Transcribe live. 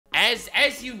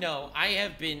as you know, I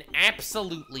have been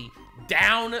absolutely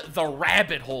down the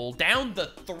rabbit hole, down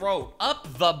the throat, up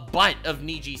the butt of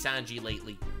Nijisanji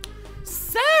lately.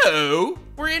 So,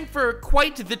 we're in for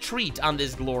quite the treat on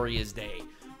this glorious day.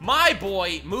 My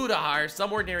boy, Mutahar,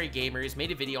 Some Ordinary Gamers,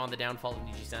 made a video on the downfall of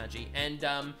Nijisanji,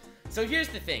 and, so here's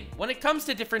the thing. When it comes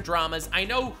to different dramas, I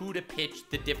know who to pitch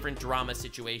the different drama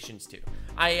situations to.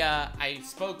 I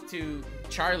spoke to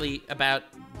Charlie about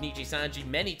Nijisanji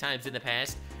many times in the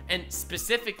past, and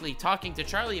specifically talking to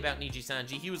Charlie about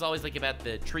Nijisanji, he was always like about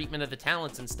the treatment of the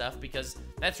talents and stuff, because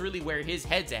that's really where his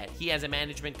head's at. He has a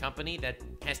management company that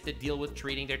has to deal with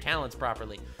treating their talents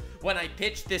properly. When I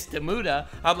pitched this to Muda,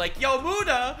 I'm like, yo,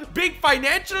 Muda, big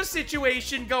financial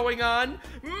situation going on.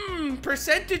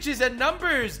 Percentages and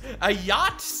numbers. A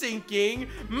yacht sinking.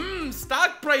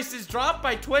 Stock prices dropped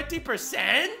by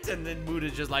 20%. And then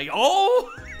Muda's just like,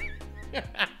 oh.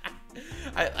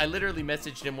 I literally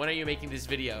messaged him, when are you making this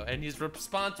video? And his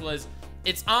response was,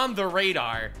 it's on the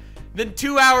radar. Then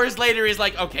 2 hours later, he's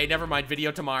like, okay, never mind, video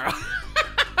tomorrow.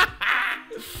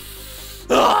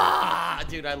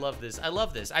 Dude, I love this. I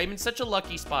love this. I'm in such a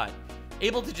lucky spot.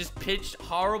 Able to just pitch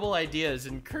horrible ideas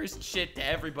and cursed shit to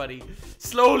everybody.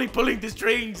 Slowly pulling the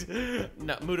strings.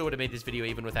 No, Muda would have made this video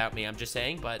even without me, I'm just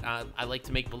saying. But I like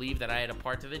to make believe that I had a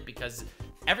part of it, because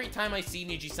every time I see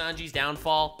Nijisanji's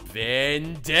downfall,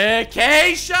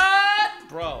 vindication!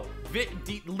 Bro,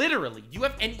 literally, you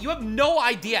have no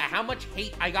idea how much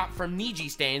hate I got from Niji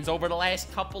stands over the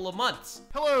last couple of months.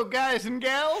 Hello, guys and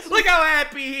gals. Look how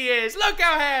happy he is. Look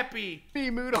how happy. Me,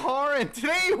 Mutahar, and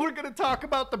today we're going to talk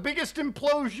about the biggest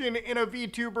implosion in a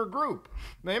VTuber group.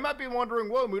 Now, you might be wondering,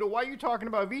 whoa, Muta, why are you talking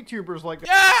about VTubers like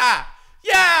that?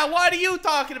 Yeah, what are you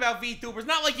talking about, VTubers?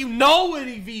 Not like you know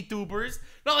any VTubers.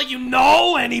 Not like you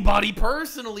know anybody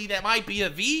personally that might be a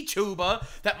VTuber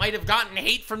that might have gotten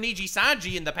hate from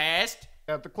Nijisanji in the past.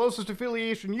 The closest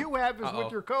affiliation you have is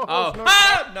with your co-host,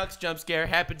 Nux jump scare.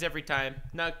 Happens every time.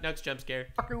 Nux jump scare.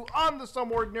 On the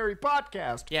Some Ordinary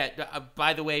podcast. Yeah,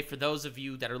 by the way, for those of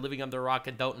you that are living under a rock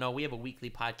and don't know, we have a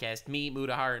weekly podcast, me,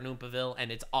 Mutahar, and Oompaville,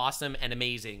 and it's awesome and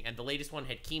amazing. And the latest one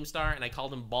had Keemstar, and I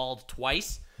called him bald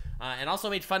twice. And also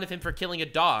made fun of him for killing a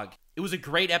dog. It was a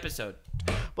great episode.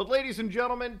 But ladies and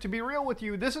gentlemen, to be real with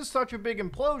you, this is such a big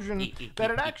implosion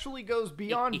that it actually goes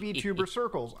beyond VTuber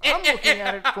circles. I'm looking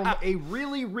at it from a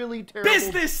really, really terrible...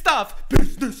 Business stuff!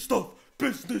 Business stuff!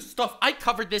 Business stuff! I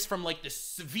covered this from like the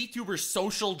VTuber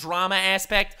social drama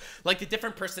aspect, like the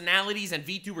different personalities and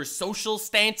VTuber social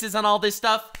stances on all this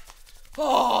stuff.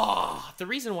 Oh, the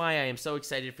reason why I am so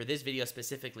excited for this video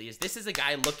specifically is this is a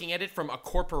guy looking at it from a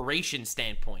corporation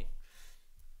standpoint.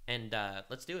 And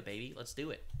let's do it, baby. Let's do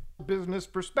it. Business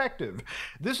perspective.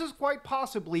 This is quite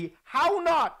possibly how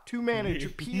not to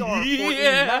manage PR for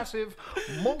a massive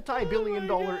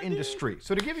multi-billion-dollar industry.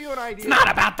 So to give you an idea... It's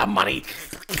not about the money.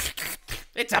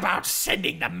 It's about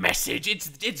sending the message. It's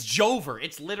Jover.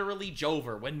 It's literally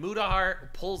Jover. When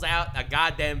Mutahar pulls out a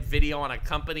goddamn video on a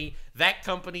company, that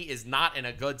company is not in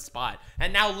a good spot.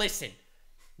 And now listen,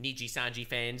 Nijisanji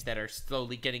fans that are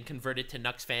slowly getting converted to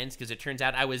Nux fans, because it turns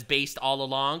out I was based all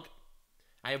along.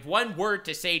 I have one word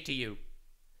to say to you.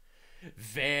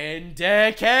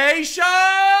 Vindication!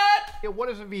 What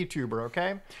is a VTuber,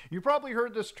 okay? You probably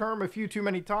heard this term a few too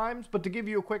many times, but to give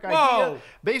you a quick idea,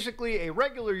 basically a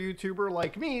regular YouTuber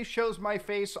like me shows my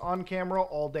face on camera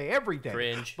all day, every day.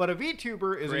 Cringe. But a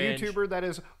VTuber is a YouTuber that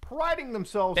is priding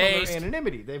themselves on their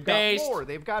anonymity. They've got lore,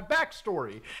 they've got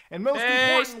backstory, and most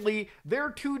importantly,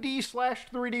 they're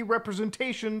 2D/3D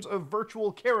representations of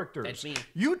virtual characters. That's me.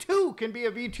 You too can be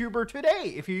a VTuber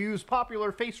today if you use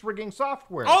popular face rigging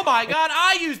software. Oh my god,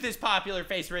 I use this popular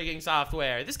face rigging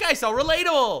software. This guy's so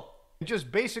relatable. Just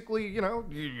basically, you know,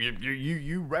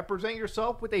 you represent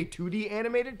yourself with a 2D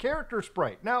animated character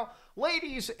sprite. Now,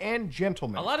 ladies and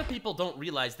gentlemen, a lot of people don't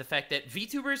realize the fact that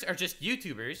VTubers are just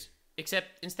YouTubers, except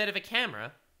instead of a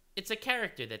camera, it's a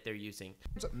character that they're using.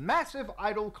 It's a massive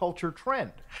idol culture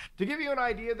trend. To give you an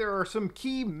idea, there are some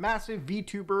key massive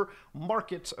VTuber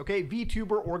markets, okay,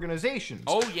 VTuber organizations.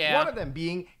 Oh yeah. One of them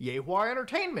being Yehua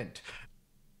Entertainment.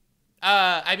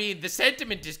 I mean, the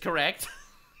sentiment is correct.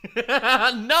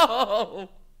 No!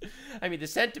 I mean, the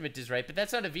sentiment is right, but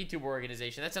that's not a VTuber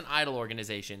organization. That's an idol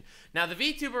organization. Now, the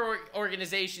VTuber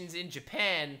organizations in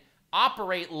Japan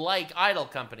operate like idol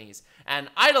companies. And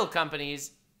idol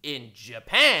companies in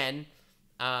Japan,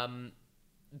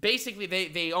 basically,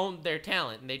 they own their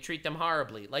talent, and they treat them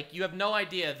horribly. Like, you have no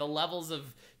idea the levels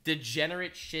of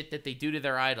degenerate shit that they do to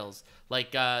their idols.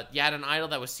 Like, you had an idol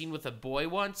that was seen with a boy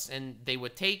once, and they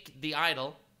would take the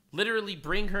idol, literally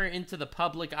bring her into the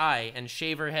public eye and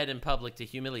shave her head in public to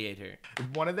humiliate her.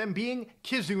 One of them being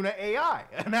Kizuna AI,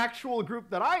 an actual group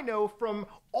that I know from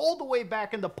all the way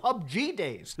back in the PUBG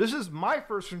days. This is my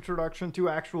first introduction to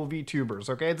actual VTubers,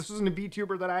 okay? This isn't a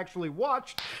VTuber that I actually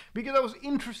watched because I was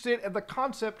interested in the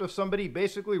concept of somebody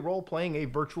basically role-playing a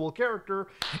virtual character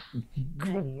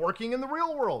working in the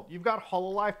real world. You've got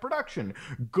Hololive Production,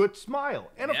 Good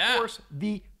Smile, and of course,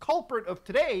 the culprit of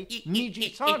today,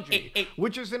 Nijisanji,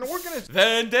 which is an organization.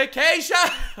 Vindication!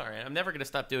 All right, I'm never going to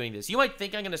stop doing this. You might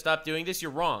think I'm going to stop doing this.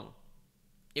 You're wrong.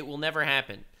 It will never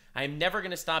happen. I'm never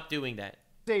going to stop doing that.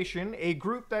 A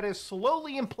group that is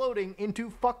slowly imploding into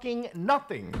fucking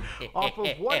nothing off of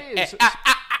what is...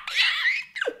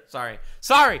 Sorry.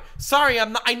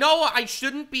 I know I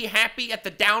shouldn't be happy at the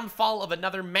downfall of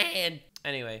another man.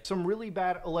 Anyway. Some really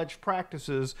bad alleged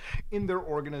practices in their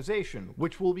organization,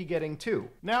 which we'll be getting to.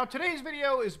 Now, today's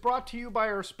video is brought to you by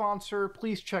our sponsor.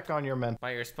 Please check on your mental.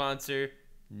 By your sponsor,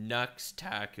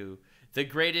 Nuxtaku. The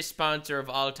greatest sponsor of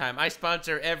all time. I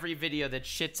sponsor every video that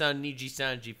shits on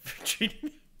Nijisanji for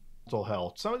treating mental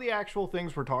health. Some of the actual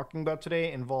things we're talking about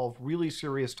today involve really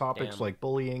serious topics like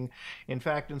bullying. In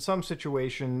fact, in some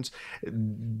situations,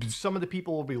 some of the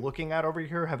people we'll be looking at over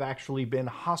here have actually been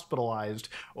hospitalized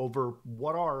over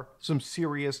what are some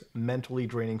serious mentally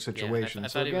draining situations. I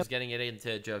thought he was getting it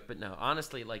into a joke, but no.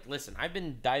 Honestly, like, listen, I've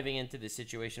been diving into this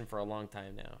situation for a long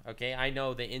time now, okay? I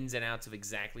know the ins and outs of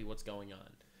exactly what's going on.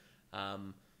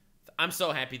 I'm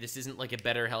so happy this isn't like a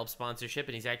BetterHelp sponsorship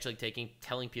and he's actually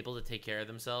telling people to take care of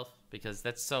themselves, because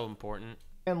that's so important.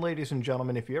 And ladies and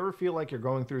gentlemen, if you ever feel like you're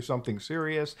going through something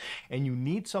serious and you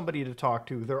need somebody to talk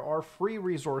to, there are free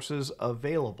resources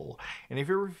available. And if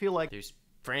you ever feel like there's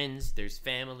friends, there's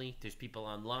family, there's people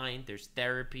online, there's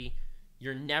therapy,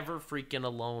 you're never freaking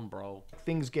alone, bro.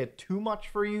 Things get too much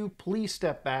for you, please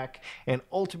step back and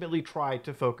ultimately try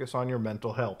to focus on your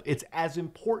mental health. It's as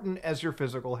important as your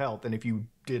physical health. And if you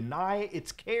deny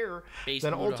its care,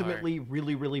 then ultimately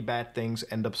really, really bad things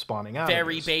end up spawning out.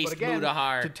 Very based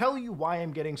Mutahar. To tell you why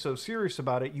I'm getting so serious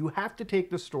about it, you have to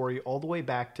take the story all the way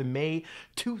back to May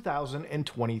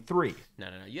 2023. No.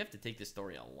 You have to take this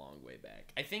story a long way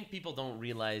back. I think people don't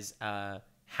realize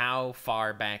how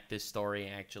far back this story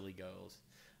actually goes.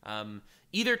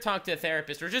 Either talk to a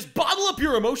therapist or just bottle up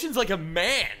your emotions like a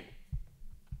man.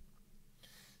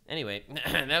 Anyway,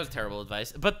 that was terrible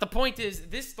advice. But the point is,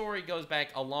 this story goes back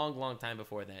a long, long time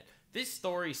before that. This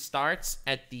story starts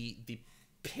at the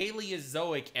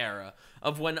Paleozoic era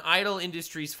of when idol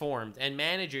industries formed and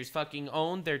managers fucking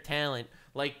owned their talent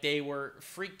like they were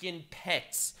freaking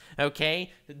pets,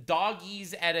 okay? The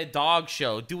doggies at a dog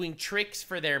show doing tricks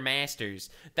for their masters.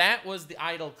 That was the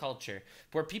idol culture,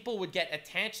 where people would get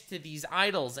attached to these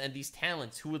idols and these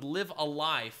talents who would live a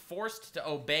lie, forced to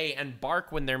obey and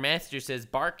bark when their master says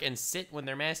bark and sit when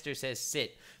their master says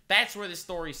sit. That's where the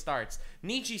story starts.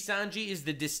 Nijisanji is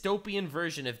the dystopian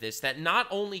version of this that not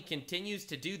only continues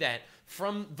to do that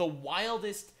from the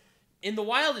wildest... In the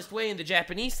wildest way in the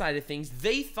Japanese side of things,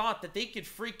 they thought that they could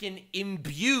freaking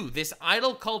imbue this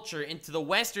idol culture into the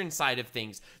Western side of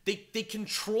things. They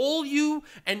control you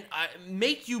and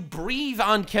make you breathe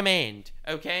on command,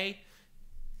 okay?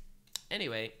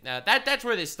 Anyway, that's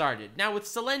where this started. Now, with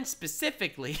Selen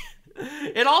specifically,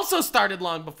 it also started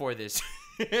long before this.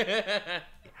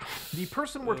 The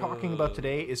person we're talking about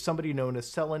today is somebody known as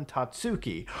Selen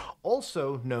Natsuki,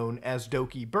 also known as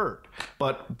Dokibird.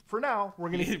 But for now, we're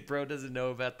gonna... Bro doesn't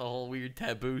know about the whole weird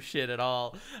taboo shit at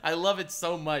all. I love it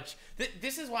so much.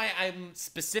 This is why I'm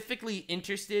specifically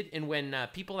interested in when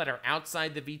people that are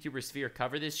outside the VTuber sphere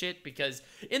cover this shit, because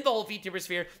in the whole VTuber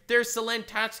sphere, there's Selen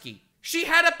Natsuki. She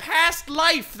had a past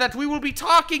life that we will be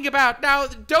talking about. Now,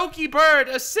 Dokibird,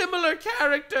 a similar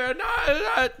character.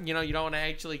 You know, you don't want to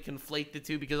actually conflate the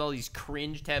two because all these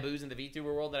cringe taboos in the VTuber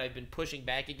world that I've been pushing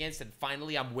back against, and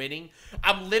finally I'm winning.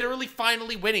 I'm literally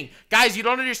finally winning. Guys, you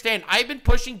don't understand. I've been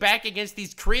pushing back against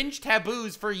these cringe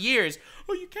taboos for years.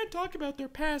 Oh, you can't talk about their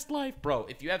past life. Bro,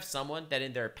 if you have someone that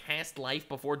in their past life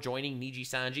before joining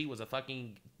Nijisanji was a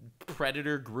fucking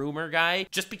predator groomer guy,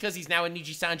 just because he's now in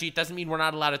Nijisanji, it doesn't mean we're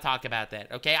not allowed to talk about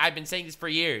that, okay? I've been saying this for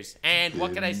years, and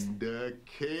what can I say?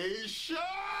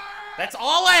 That's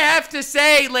all I have to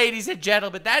say, ladies and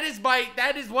gentlemen. That is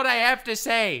what I have to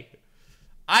say.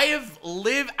 I have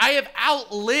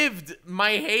outlived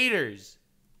my haters.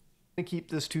 To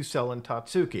keep this to Selen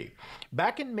Natsuki.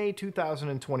 Back in May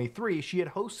 2023, she had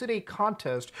hosted a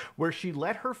contest where she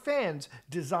let her fans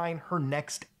design her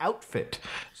next outfit.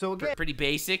 So again, pretty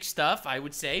basic stuff, I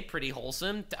would say, pretty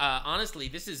wholesome. Honestly,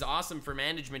 this is awesome for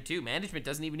management too. Management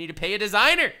doesn't even need to pay a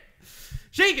designer.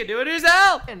 She can do it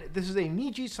herself! And this is a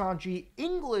Nijisanji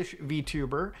English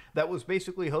VTuber that was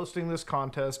basically hosting this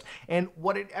contest, and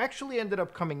what it actually ended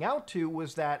up coming out to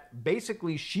was that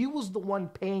basically she was the one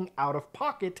paying out of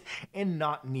pocket and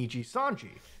not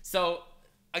Nijisanji. So,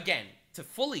 again, to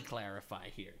fully clarify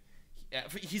here,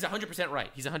 he's 100% right.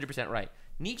 He's 100% right.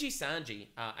 Nijisanji,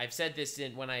 I've said this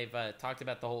when I've talked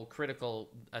about the whole critical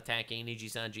attacking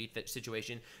Nijisanji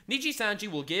situation. Nijisanji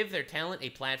will give their talent a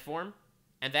platform,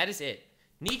 and that is it.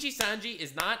 Nijisanji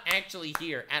is not actually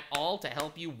here at all to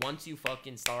help you once you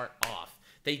fucking start off.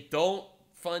 They don't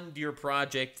fund your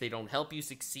project. They don't help you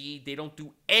succeed. They don't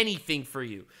do anything for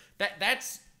you.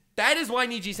 That is why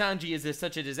Nijisanji is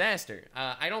such a disaster.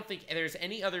 I don't think there's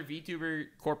any other VTuber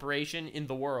corporation in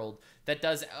the world that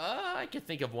does... I can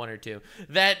think of one or two.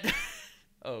 That...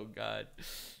 oh, God.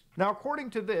 Now,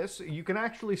 according to this, you can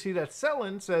actually see that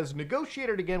Selen says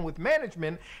negotiated again with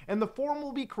management, and the form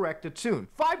will be corrected soon.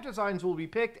 5 designs will be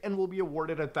picked and will be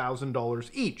awarded $1,000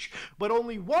 each, but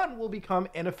only 1 will become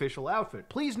an official outfit.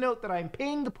 Please note that I am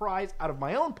paying the prize out of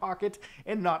my own pocket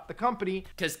and not the company.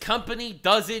 Because company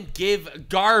doesn't give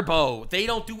garbo. They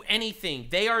don't do anything.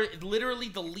 They are literally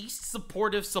the least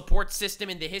supportive support system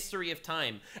in the history of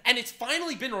time. And it's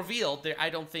finally been revealed. I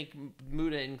don't think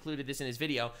Muta included this in his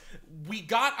video. We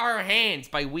got our hands,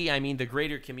 by we I mean the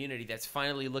greater community that's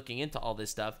finally looking into all this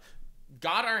stuff,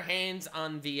 got our hands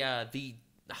on the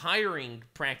hiring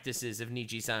practices of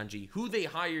Nijisanji, who they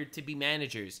hired to be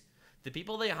managers. The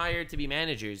people they hired to be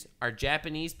managers are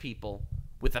Japanese people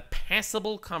with a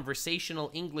passable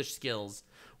conversational English skills,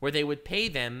 where they would pay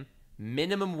them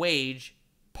minimum wage,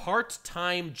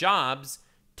 part-time jobs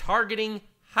targeting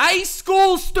high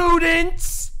school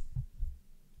students.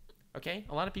 Okay?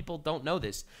 A lot of people don't know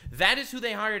this. That is who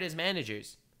they hired as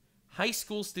managers. High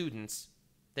school students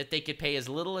that they could pay as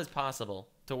little as possible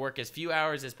to work as few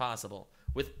hours as possible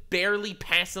with barely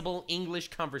passable English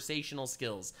conversational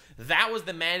skills. That was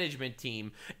the management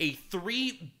team a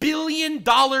 $3 billion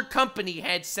company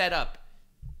had set up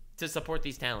to support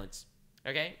these talents.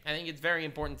 Okay? I think it's very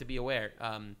important to be aware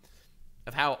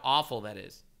of how awful that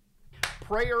is.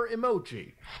 Prayer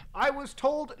emoji. I was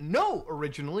told no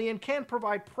originally and can't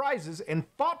provide prizes and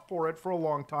fought for it for a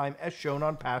long time as shown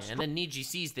on past. And then Niji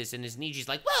sees this and his Niji's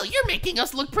like, well, you're making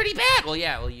us look pretty bad. Well,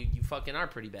 yeah, well, you fucking are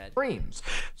pretty bad. Streams.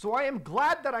 So I am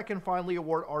glad that I can finally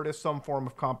award artists some form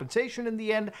of compensation in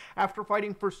the end after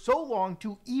fighting for so long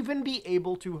to even be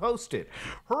able to host it.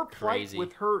 Her plight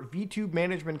with her Vtube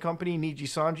management company,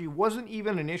 Nijisanji, wasn't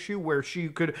even an issue where she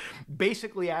could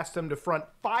basically ask them to front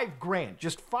 $5 grand,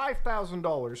 just $5,000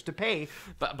 to pay.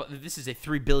 But this is a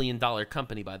 $3 billion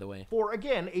company, by the way. For,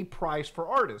 again, a prize for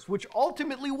artists, which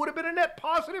ultimately would have been a net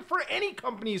positive for any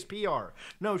company's PR.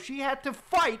 No, she had to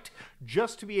fight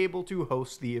just to be able to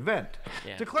host the event.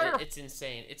 Yeah, to clarify, it's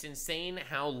insane. It's insane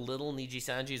how little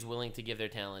Nijisanji is willing to give their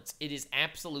talents. It is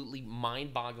absolutely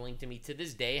mind-boggling to me to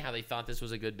this day how they thought this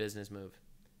was a good business move.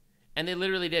 And they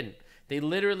literally didn't. They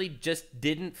literally just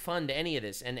didn't fund any of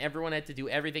this, and everyone had to do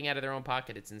everything out of their own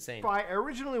pocket. It's insane. I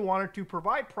originally wanted to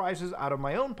provide prizes out of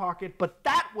my own pocket, but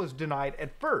that was denied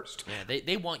at first. Yeah,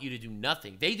 they want you to do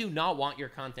nothing. They do not want your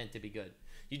content to be good.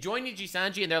 You join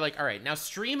Nijisanji, and they're like, all right, now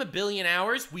stream 1 billion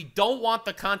hours. We don't want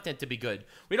the content to be good.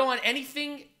 We don't want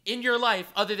anything in your life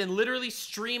other than literally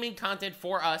streaming content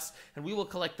for us, and we will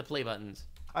collect the play buttons.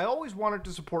 I always wanted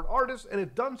to support artists and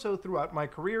have done so throughout my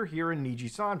career here in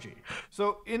Nijisanji.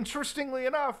 So, interestingly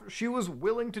enough, she was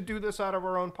willing to do this out of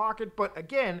her own pocket, but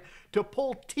again, to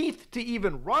pull teeth to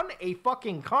even run a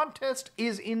fucking contest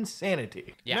is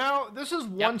insanity. Yeah. Now, this is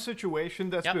one situation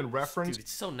that's been referenced. Dude,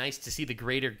 it's so nice to see the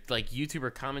greater, like,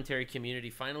 YouTuber commentary community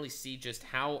finally see just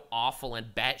how awful and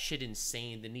batshit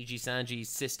insane the Nijisanji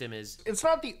system is. It's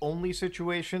not the only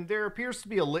situation. There appears to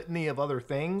be a litany of other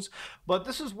things, but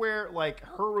this is where, like,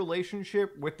 her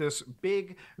relationship with this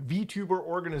big VTuber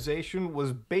organization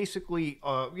was basically,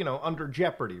 under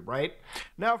jeopardy, right?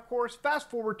 Now, of course,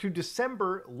 fast forward to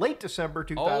late December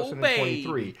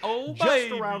 2023.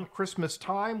 Just around Christmas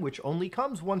time, which only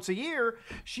comes once a year,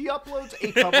 she uploads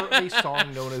a cover of a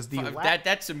song known as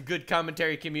That's some good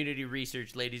commentary community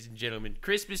research, ladies and gentlemen.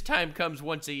 Christmas time comes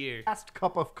once a year. Last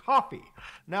Cup of Coffee.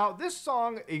 Now, this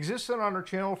song existed on her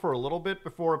channel for a little bit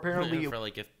before apparently... for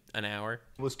like an hour.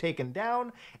 Was taken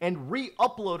down and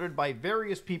re-uploaded by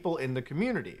various people in the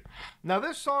community. Now,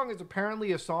 this song is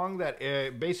apparently a song that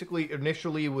basically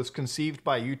initially was conceived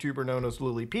by a YouTuber known as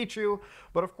Lily Pichu,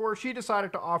 but of course she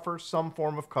decided to offer some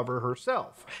form of cover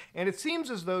herself. And it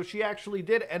seems as though she actually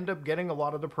did end up getting a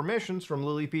lot of the permissions from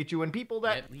Lily Pichu and people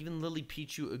that... Yeah, even Lily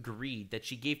Pichu agreed that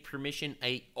she gave permission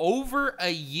over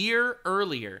a year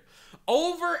earlier.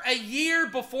 Over a year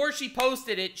before she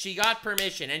posted it, she got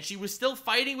permission, and she was still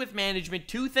fighting with management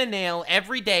tooth and nail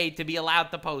every day to be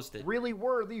allowed to post it. Really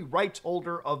were the rights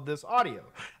holder of this audio.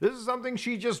 This is something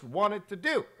she just wanted to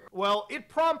do. Well, it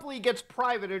promptly gets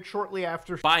privated shortly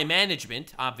after. By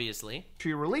management, obviously.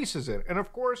 She releases it. And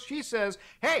of course, she says,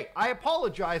 hey, I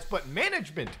apologize, but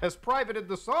management has privated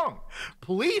the song.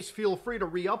 Please feel free to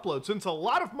re-upload since a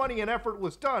lot of money and effort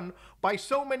was done by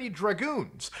so many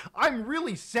dragoons. I'm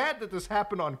really sad that this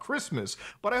happened on Christmas,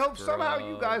 but I hope somehow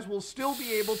you guys will still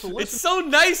be able to listen. It's so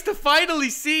nice to finally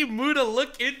see Muta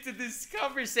look into this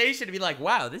conversation and be like,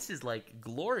 wow, this is like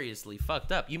gloriously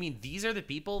fucked up. You mean these are the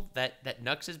people that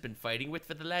Nux has been fighting with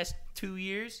for the last 2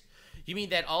 years? You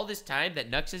mean that all this time that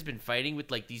Nux has been fighting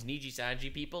with like these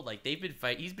Nijisanji people, like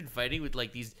he's been fighting with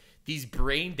like these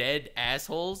brain dead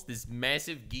assholes, this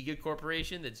massive giga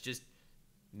corporation that's just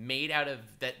made out of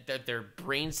that their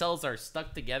brain cells are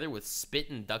stuck together with spit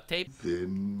and duct tape?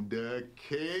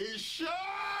 Vindication.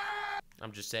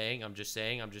 I'm just saying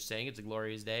it's a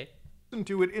glorious day.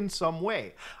 To it in some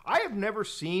way. I have never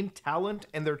seen talent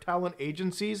and their talent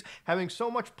agencies having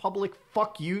so much public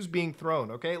fuck yous being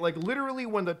thrown, okay? Like literally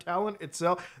when the talent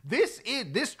itself, this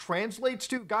translates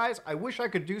to, guys, I wish I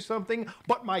could do something,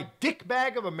 but my dick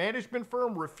bag of a management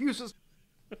firm refuses.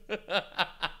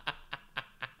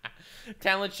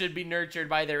 Talent should be nurtured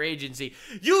by their agency.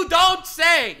 You don't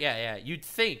say! Yeah, you'd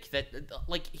think that,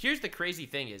 like, here's the crazy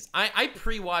thing is, I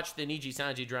pre-watched the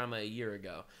Nijisanji drama a year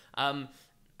ago.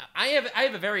 I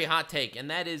have a very hot take, and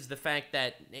that is the fact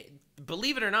that,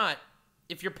 believe it or not,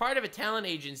 if you're part of a talent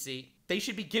agency, they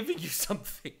should be giving you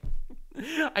something.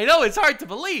 I know it's hard to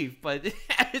believe, but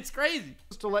it's crazy.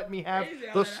 To let me have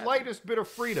the slightest bit of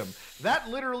freedom. That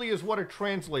literally is what it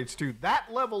translates to.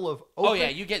 That level of open... Oh yeah,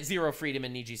 you get zero freedom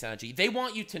in Nijisanji. They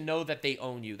want you to know that they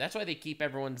own you. That's why they keep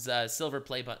everyone's silver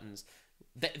play buttons.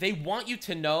 They want you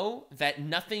to know that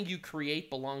nothing you create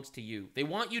belongs to you. They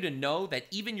want you to know that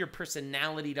even your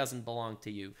personality doesn't belong to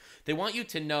you. They want you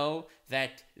to know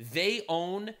that they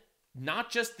own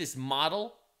not just this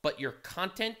model, but your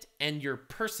content and your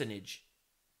personage.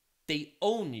 They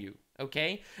own you,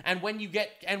 okay? And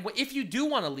if you do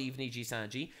want to leave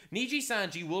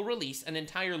Nijisanji will release an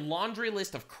entire laundry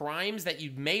list of crimes that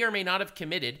you may or may not have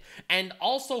committed, and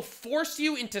also force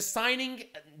you into signing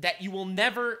that you will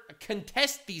never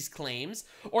contest these claims,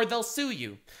 or they'll sue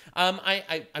you.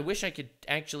 I wish I could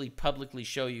actually publicly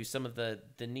show you some of the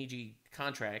Niji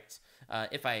contracts,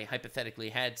 if I hypothetically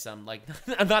had some. Like,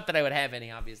 not that I would have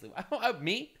any, obviously.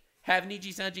 Me? Have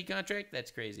Nijisanji contract?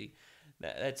 That's crazy.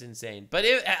 That's insane. But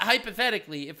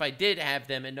hypothetically, if I did have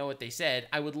them and know what they said,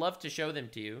 I would love to show them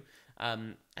to you,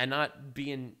 and not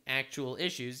be in actual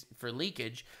issues for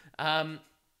leakage,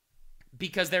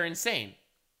 because they're insane.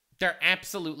 They're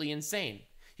absolutely insane.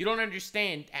 You don't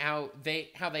understand how they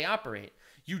operate.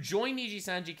 You join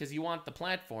Nijisanji because you want the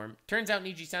platform. Turns out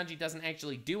Nijisanji doesn't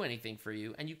actually do anything for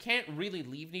you, and you can't really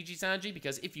leave Nijisanji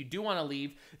because if you do want to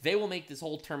leave, they will make this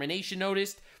whole termination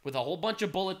notice with a whole bunch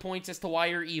of bullet points as to why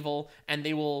you're evil, and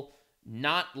they will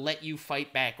not let you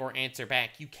fight back or answer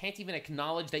back. You can't even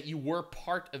acknowledge that you were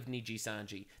part of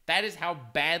Nijisanji. That is how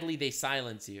badly they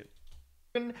silence you.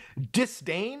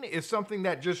 Disdain is something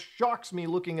that just shocks me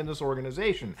looking in this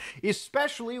organization,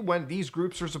 especially when these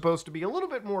groups are supposed to be a little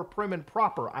bit more prim and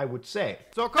proper, I would say.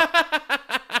 So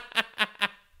a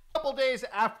couple days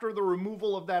after the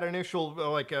removal of that initial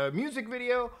music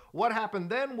video, what happened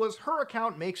then was her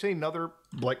account makes another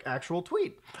actual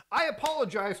tweet. I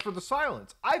apologize for the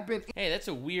silence. I've been... Hey, that's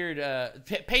a weird...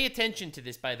 pay attention to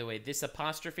this, by the way. This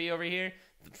apostrophe over here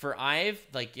for I've,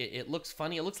 it looks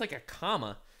funny. It looks like a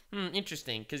comma.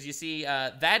 Interesting, because you see,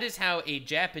 that is how a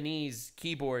Japanese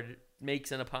keyboard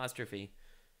makes an apostrophe.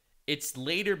 It's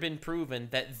later been proven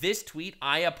that this tweet,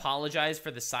 I apologize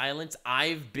for the silence,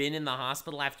 I've been in the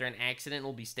hospital after an accident and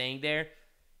will be staying there.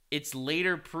 It's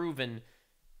later proven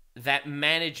that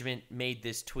management made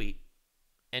this tweet,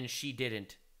 and she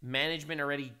didn't. Management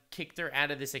already kicked her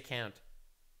out of this account,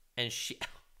 and she...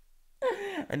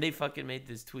 And they fucking made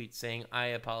this tweet saying, I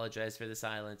apologize for the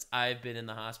silence. I've been in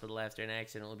the hospital after an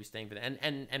accident. Will be staying for that.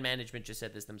 And management just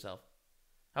said this themselves.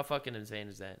 How fucking insane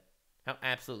is that? How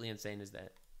absolutely insane is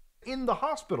that? In the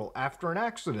hospital after an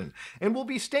accident and will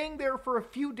be staying there for a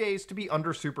few days to be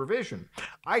under supervision.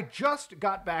 I just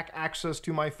got back access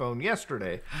to my phone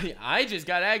yesterday. I just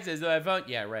got access to my phone?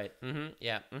 Yeah, right.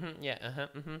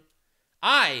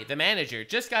 I, the manager,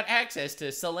 just got access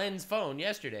to Selen's phone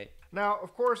yesterday. Now,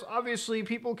 of course, obviously,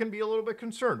 people can be a little bit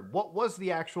concerned. What was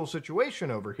the actual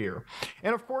situation over here?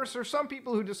 And of course, there's some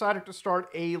people who decided to start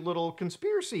a little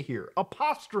conspiracy here.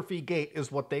 Apostrophe gate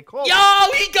is what they call it.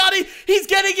 Yo, he got it! He's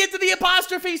getting into the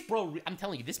apostrophes! Bro, I'm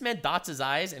telling you, this man dots his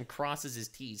I's and crosses his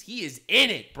T's. He is in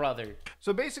it, brother.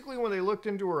 So basically, when they looked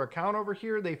into her account over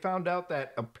here, they found out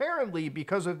that apparently,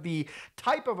 because of the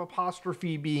type of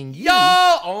apostrophe being used... Yo!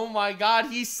 Oh my god,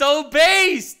 he's so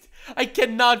based! I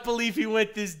cannot believe he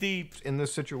went this deep. In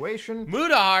this situation...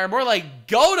 Mutahar, more like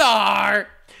Godahar!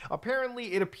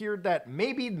 Apparently, it appeared that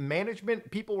maybe management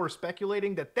people were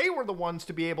speculating that they were the ones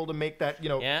to be able to make that, you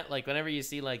know... Yeah, like whenever you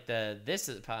see like this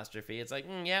apostrophe, it's like,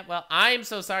 yeah, well, I'm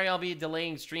so sorry I'll be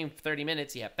delaying stream for 30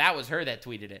 minutes. Yeah, that was her that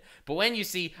tweeted it. But when you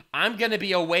see, I'm gonna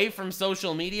be away from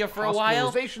social media for a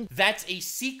while, that's a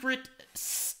secret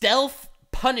stealth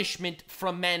punishment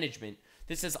from management.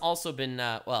 This has also been,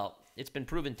 well... It's been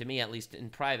proven to me, at least in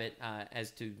private,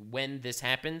 as to when this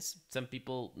happens. Some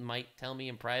people might tell me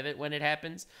in private when it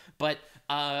happens. But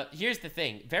here's the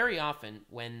thing. Very often,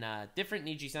 when different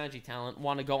Nijisanji talent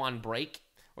want to go on break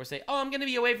or say, oh, I'm going to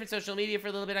be away from social media for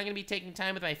a little bit. I'm going to be taking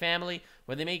time with my family.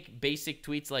 When they make basic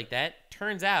tweets like that,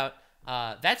 turns out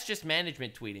that's just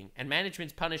management tweeting. And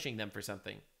management's punishing them for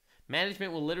something.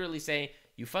 Management will literally say,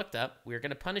 you fucked up. We're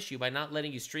going to punish you by not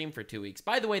letting you stream for 2 weeks.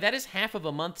 By the way, that is half of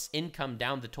a month's income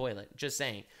down the toilet. Just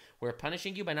saying. We're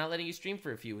punishing you by not letting you stream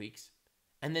for a few weeks.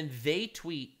 And then they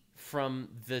tweet from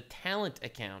the talent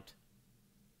account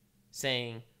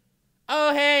saying,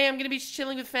 oh, hey, I'm going to be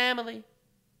chilling with family.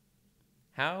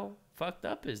 How fucked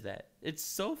up is that? It's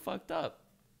so fucked up.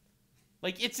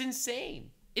 Like, it's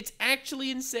insane. It's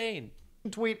actually insane.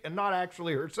 Tweet and not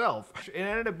actually herself. It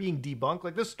ended up being debunked.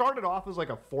 Like, this started off as like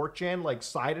a 4chan like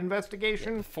side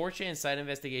investigation. Yeah, 4chan side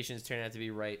investigations turn out to be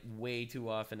right way too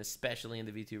often, especially in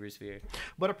the VTuber sphere.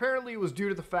 But apparently it was due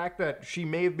to the fact that she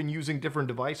may have been using different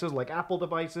devices, like Apple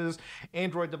devices,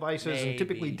 Android devices, and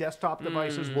typically desktop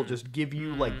devices will just give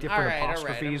you like different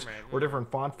apostrophes or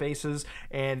different font faces,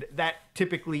 and that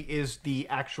typically is the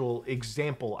actual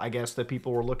example, I guess, that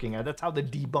people were looking at. That's how the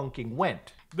debunking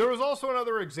went. There was also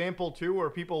another example, too, where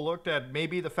people looked at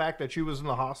maybe the fact that she was in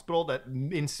the hospital, that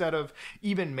instead of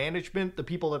even management, the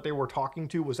people that they were talking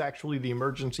to was actually the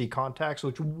emergency contacts,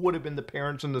 which would have been the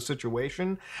parents in the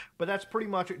situation. But that's pretty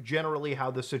much generally how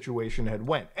the situation had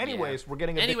went. Anyways, we're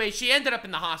getting Anyway, she ended up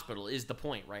in the hospital is the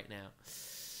point right now.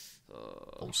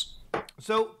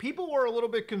 So people were a little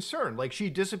bit concerned. Like, she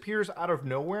disappears out of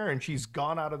nowhere and she's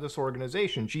gone out of this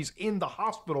organization. She's in the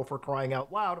hospital, for crying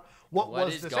out loud. What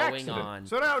was this going accident? On?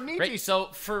 So now Niji... Right, so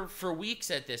for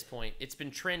weeks at this point, it's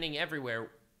been trending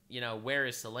everywhere. You know, where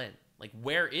is Selen? Like,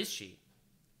 where is she?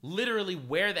 Literally,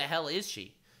 where the hell is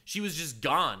she? She was just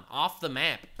gone, off the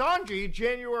map. Sanji,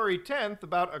 January 10th,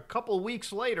 about a couple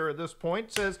weeks later at this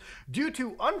point, says, due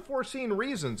to unforeseen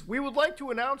reasons, we would like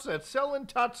to announce that Selen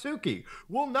Natsuki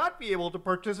will not be able to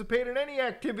participate in any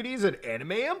activities at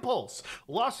Anime Impulse,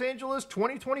 Los Angeles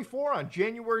 2024 on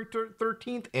January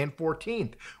 13th and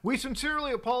 14th. We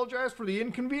sincerely apologize for the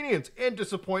inconvenience and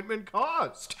disappointment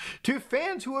caused to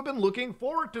fans who have been looking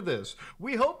forward to this.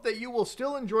 We hope that you will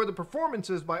still enjoy the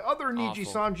performances by other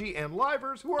Nijisanji and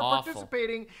livers who are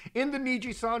participating in the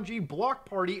Nijisanji block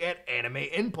party at Anime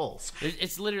Impulse.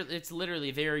 It's literally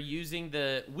they are using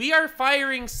the we are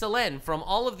firing Selen from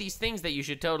all of these things that you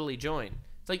should totally join.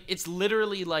 It's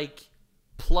literally like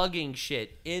plugging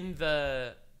shit in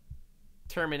the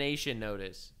termination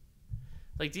notice.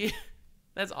 Like,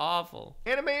 that's awful.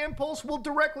 Anime Impulse will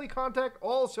directly contact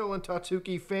all Selen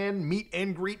Natsuki fan meet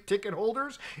and greet ticket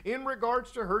holders in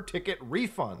regards to her ticket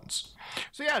refunds.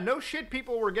 So yeah, no shit,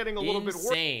 people were getting a little bit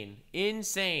worried.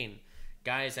 Insane.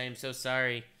 Guys, I am so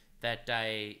sorry that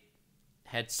I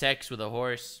had sex with a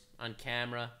horse on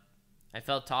camera. I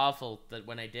felt awful that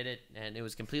when I did it, and it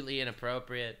was completely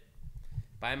inappropriate.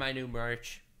 Buy my new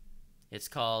merch. It's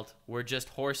called We're Just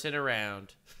Horsing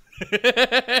Around.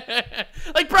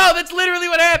 Like, bro, that's literally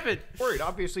what happened. Worried,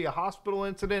 obviously a hospital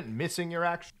incident, missing your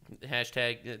action.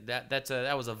 Hashtag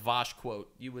that was a Vosh quote.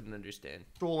 You wouldn't understand.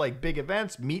 Like big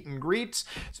events, meet and greets,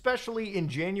 especially in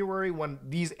January when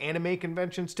these anime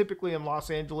conventions, typically in Los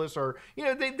Angeles, are, you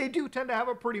know, they do tend to have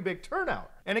a pretty big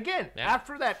turnout. And again,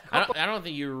 after that, I don't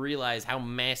think you realize how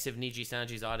massive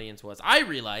Nijisanji's audience was. I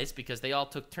realized because they all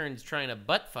took turns trying to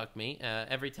butt fuck me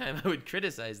every time I would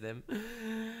criticize them.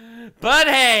 But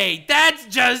hey, that's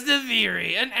just a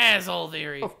theory, an asshole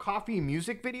theory. Of Coffee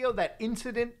music video, that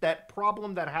incident, that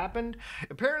problem that happened,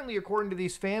 apparently according to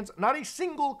these fans, not a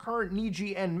single current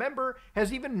Niji-N member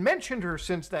has even mentioned her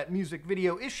since that music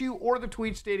video issue or the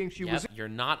tweet stating she was... You're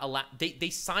not allowed... They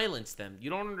silenced them.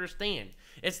 You don't understand.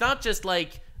 It's not just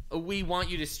like, we want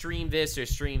you to stream this or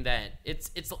stream that.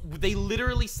 They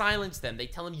literally silence them. They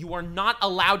tell them you are not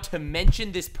allowed to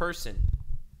mention this person.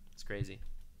 It's crazy.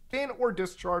 In or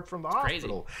discharged from the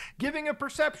hospital, giving a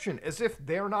perception as if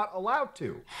they're not allowed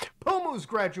to. Pomu's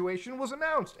graduation was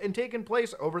announced and taken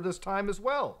place over this time as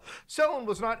well. Selen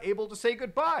was not able to say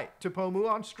goodbye to Pomu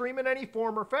on stream in any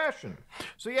form or fashion.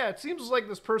 So yeah, it seems like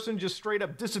this person just straight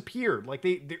up disappeared, like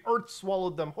the earth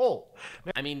swallowed them whole.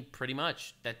 I mean, pretty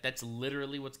much. That's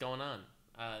literally what's going on.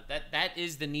 That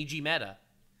is the Niji meta.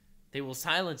 They will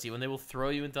silence you and they will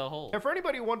throw you into a hole. And for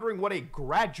anybody wondering what a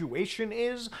graduation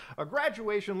is, a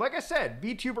graduation, like I said,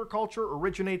 VTuber culture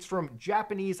originates from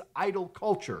Japanese idol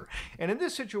culture. And in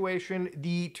this situation,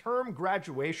 the term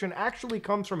graduation actually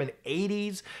comes from an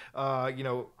 80s,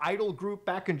 idol group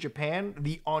back in Japan,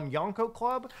 the Onyanko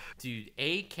Club. Dude,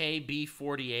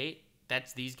 AKB48,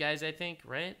 that's these guys, I think,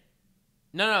 right?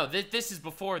 No, this is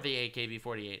before the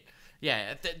AKB48.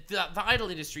 Yeah, the idol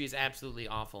industry is absolutely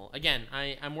awful. Again,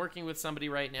 I'm working with somebody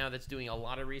right now that's doing a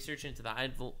lot of research into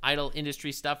the idol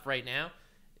industry stuff right now.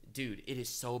 Dude, it is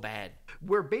so bad.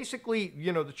 Where basically,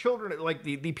 the children, like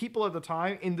the people at the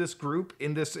time in this group,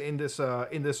 in this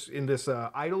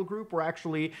idol group, were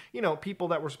actually, people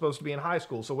that were supposed to be in high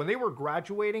school. So when they were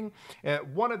graduating,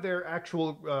 one of their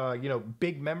actual,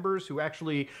 big members who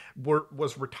actually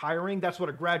was retiring. That's what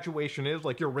a graduation is.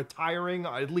 Like, you're retiring,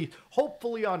 at least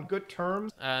hopefully on good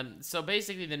terms. So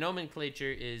basically, the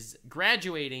nomenclature is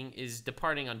graduating is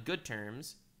departing on good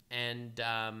terms. And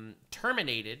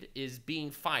terminated is being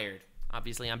fired,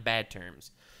 obviously on bad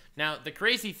terms. Now, the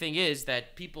crazy thing is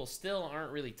that people still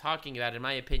aren't really talking about, in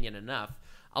my opinion, enough.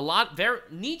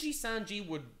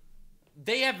 Nijisanji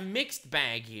they have mixed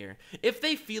bag here. If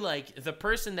they feel like the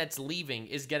person that's leaving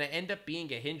is going to end up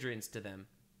being a hindrance to them,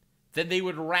 then they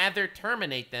would rather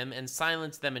terminate them and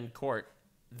silence them in court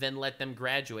than let them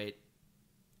graduate.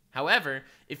 However,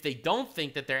 if they don't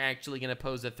think that they're actually going to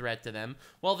pose a threat to them,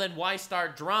 well, then why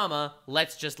start drama?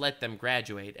 Let's just let them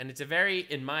graduate. And it's a very,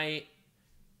 in my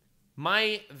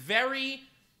very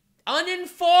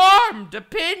uninformed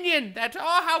opinion that,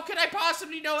 how could I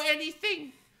possibly know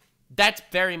anything? That's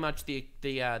very much the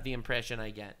impression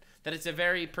I get. That it's a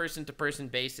very person-to-person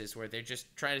basis where they're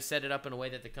just trying to set it up in a way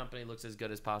that the company looks as good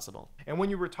as possible. And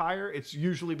when you retire, it's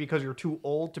usually because you're too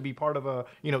old to be part of a,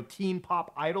 teen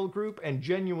pop idol group. And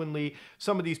genuinely,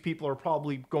 some of these people are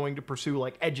probably going to pursue,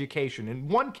 like, education. In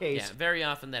one case... Yeah, very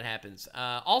often that happens.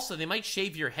 Also, they might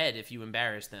shave your head if you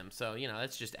embarrass them. So,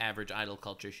 that's just average idol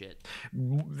culture shit.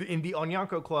 In the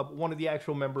Onyanko Club, one of the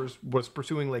actual members was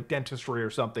pursuing, like, dentistry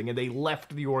or something, and they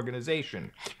left the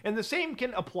organization. And the same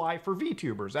can apply for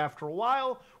VTubers. After a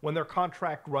while, when their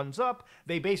contract runs up,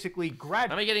 they basically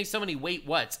graduate. Am I getting so many wait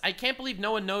whats? I can't believe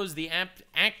no one knows the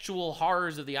actual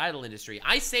horrors of the idol industry.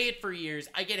 I say it for years.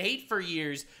 I get hate for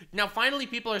years. Now, finally,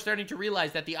 people are starting to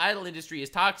realize that the idol industry is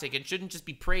toxic and shouldn't just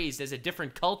be praised as a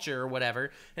different culture or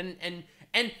whatever. And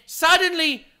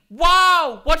suddenly,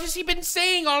 wow, what has he been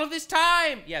saying all of this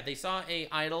time? Yeah, they saw a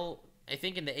idol, I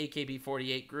think in the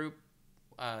AKB48 group,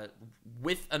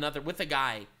 with a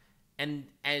guy,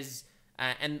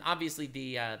 and obviously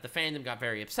the fandom got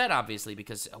very upset, obviously,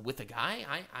 because with a guy,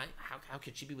 how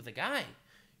could she be with a guy?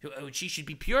 She should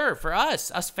be pure for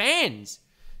us fans.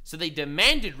 So they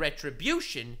demanded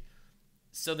retribution.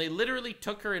 So they literally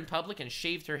took her in public and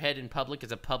shaved her head in public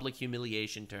as a public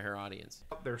humiliation to her audience.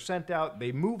 They're sent out,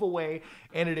 they move away,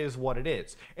 and it is what it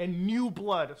is. And new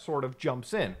blood sort of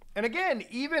jumps in. And again,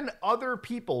 even other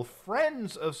people,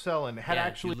 friends of Selen, had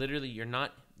actually...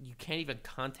 You can't even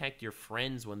contact your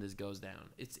friends when this goes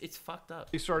down. It's fucked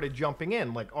up. They started jumping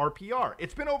in, like RPR.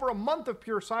 It's been over a month of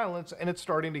pure silence, and it's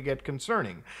starting to get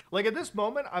concerning. Like, at this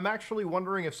moment, I'm actually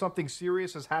wondering if something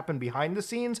serious has happened behind the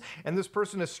scenes, and this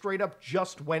person has straight up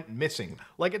just went missing.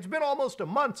 Like, it's been almost a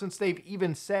month since they've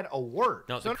even said a word.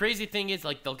 No, the crazy thing is,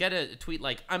 like, they'll get a tweet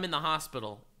like, I'm in the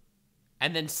hospital,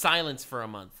 and then silence for a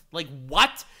month. Like,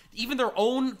 what? Even their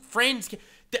own friends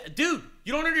dude,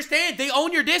 you don't understand. They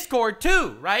own your Discord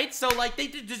too, right? So, like, they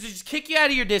just kick you out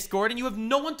of your Discord and you have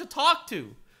no one to talk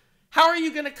to. How are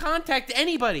you going to contact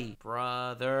anybody?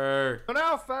 Brother. So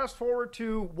now fast forward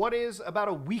to what is about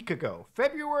a week ago,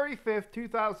 February 5th,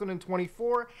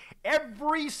 2024.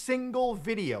 Every single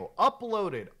video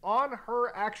uploaded on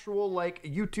her actual, like,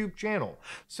 YouTube channel,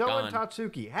 Selen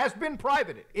Natsuki, has been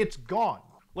privated. It's gone.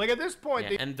 Like, at this point...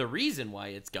 Yeah, and the reason why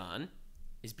it's gone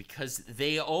is because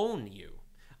they own you.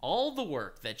 All the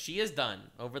work that she has done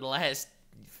over the last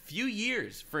few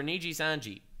years for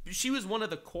Nijisanji, she was one of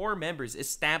the core members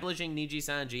establishing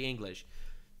Nijisanji English.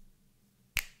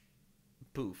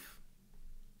 Poof.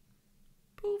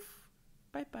 Poof.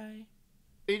 Bye-bye.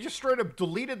 They just straight up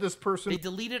deleted this person. They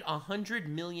deleted 100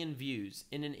 million views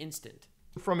in an instant.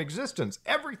 From existence.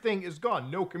 Everything is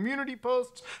gone. No community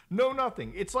posts, no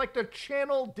nothing. It's like the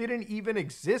channel didn't even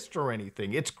exist or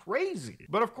anything. It's crazy.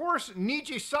 But of course,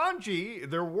 Nijisanji,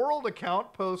 their world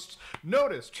account, posts,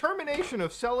 notice, termination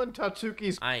of Selen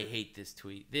Natsuki's... I hate this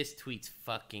tweet. This tweet's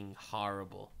fucking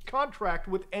horrible. ...contract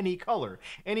with Any Color.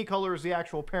 Any Color is the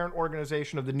actual parent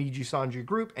organization of the Nijisanji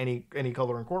group, Any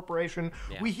Color Incorporation.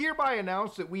 Yeah. We hereby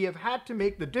announce that we have had to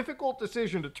make the difficult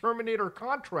decision to terminate our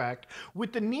contract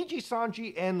with the Nijisanji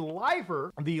and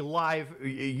Liver, the live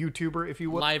YouTuber, if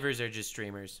you will. Livers are just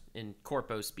streamers in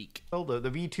corpo speak. The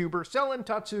VTuber Selen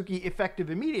Natsuki effective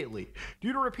immediately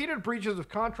due to repeated breaches of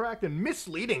contract and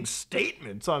misleading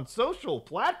statements on social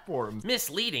platforms.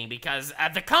 Misleading because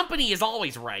the company is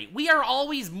always right. We are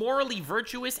always morally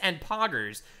virtuous and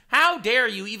poggers. How dare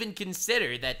you even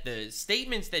consider that the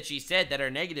statements that she said that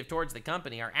are negative towards the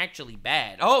company are actually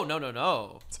bad? Oh, no, no,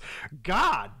 no.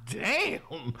 God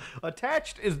damn.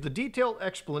 Attached is the detailed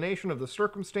explanation of the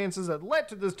circumstances that led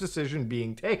to this decision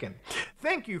being taken.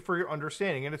 Thank you for your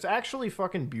understanding. And it's actually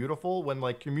fucking beautiful when,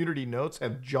 like, community notes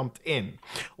have jumped in.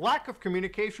 Lack of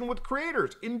communication with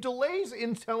creators. In delays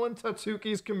in Selen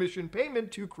Natsuki's commission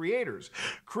payment to creators.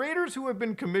 Creators who have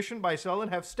been commissioned by Selen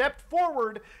have stepped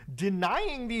forward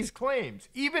denying these claims,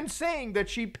 even saying that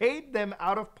she paid them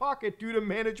out of pocket due to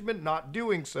management not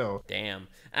doing so. Damn.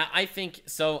 I think,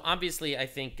 so obviously I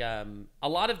think a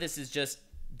lot of this is just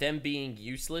them being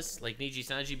useless, like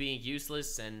Nijisanji being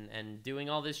useless and doing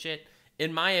all this shit.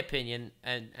 In my opinion,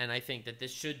 and I think that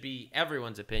this should be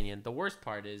everyone's opinion, the worst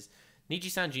part is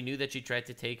Nijisanji knew that she tried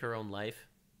to take her own life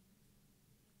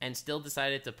and still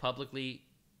decided to publicly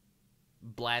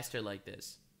blast her like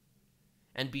this.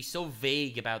 And be so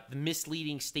vague about the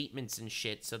misleading statements and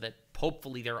shit so that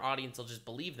hopefully their audience will just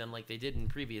believe them like they did in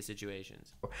previous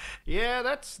situations. Yeah,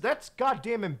 that's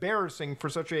goddamn embarrassing for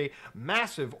such a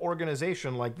massive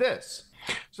organization like this.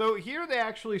 So here they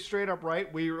actually straight up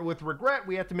write, with regret,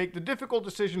 we had to make the difficult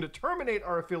decision to terminate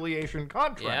our affiliation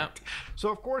contract. Yeah. So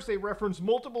of course they reference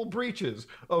multiple breaches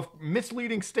of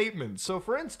misleading statements. So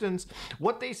for instance,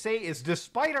 what they say is,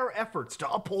 despite our efforts to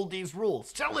uphold these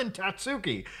rules, Selen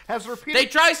Natsuki has repeated... They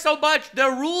try so much,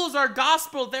 their rules are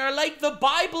gospel, they're like the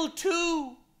Bible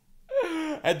too.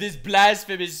 And this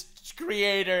blasphemous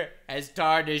creator has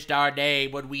tarnished our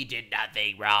name when we did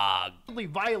nothing wrong.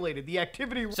 Violated the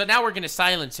activity. So now we're going to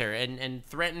silence her and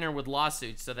threaten her with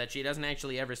lawsuits so that she doesn't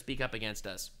actually ever speak up against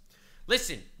us.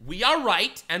 Listen, we are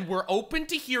right, and we're open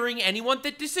to hearing anyone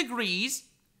that disagrees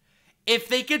if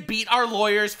they could beat our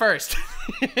lawyers first.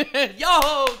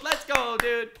 Yo, let's go,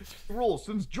 dude. Rules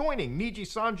since joining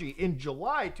Nijisanji in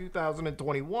July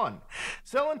 2021.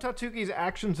 Selen Natsuki's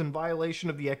actions in violation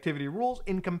of the activity rules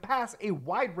encompass a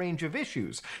wide range of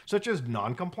issues, such as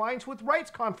non-compliance with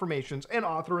rights confirmations and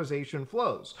authorization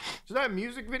flows. So that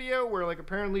music video where, like,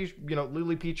 apparently, you know,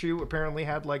 Lily Pichu apparently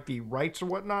had, like, the rights or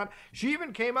whatnot, she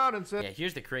even came out and said... Yeah,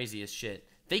 here's the craziest shit.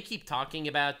 They keep talking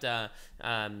about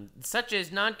such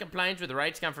as non-compliance with the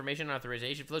rights confirmation and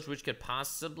authorization flows, which could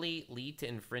possibly lead to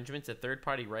infringements of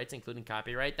third-party rights, including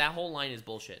copyright. That whole line is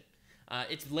bullshit.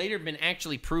 It's later been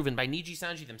actually proven by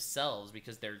Nijisanji themselves,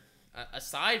 because they're,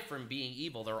 aside from being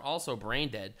evil, they're also brain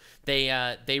dead.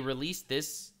 They released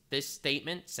this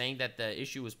statement saying that the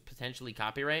issue was potentially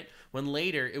copyright, when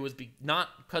later it was not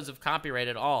because of copyright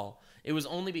at all. It was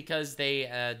only because they,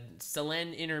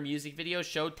 Selen in her music video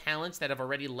showed talents that have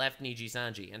already left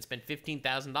Nijisanji and spent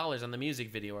 $15,000 on the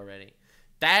music video already.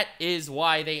 That is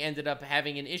why they ended up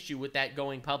having an issue with that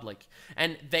going public.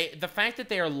 And the fact that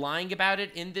they are lying about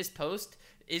it in this post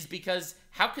is because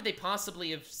how could they possibly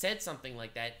have said something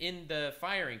like that in the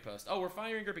firing post? Oh, we're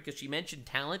firing her because she mentioned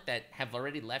talent that have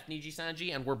already left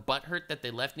Nijisanji, and we're butthurt that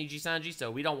they left Nijisanji, so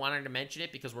we don't want her to mention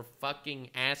it because we're fucking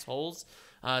assholes.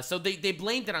 So they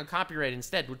blamed it on copyright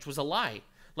instead, which was a lie.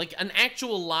 Like, an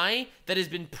actual lie that has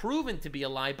been proven to be a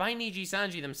lie by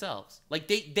Nijisanji themselves. Like,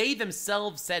 they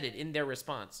themselves said it in their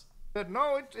response. Said,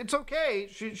 no, it's okay.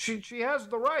 She has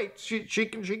the rights. She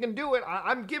can do it.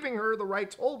 I'm giving her the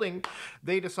rights holding.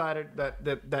 They decided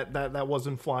that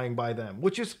wasn't flying by them,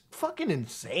 which is fucking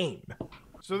insane.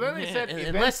 So then they said,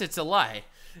 unless it's a lie.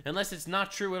 Unless it's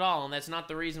not true at all, and that's not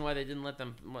the reason why they didn't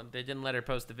let her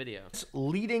post the video. It's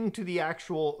leading to the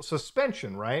actual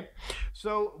suspension, right?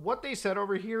 So what they said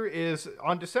over here is,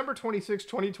 on December 26,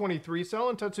 2023,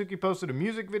 Selen Natsuki posted a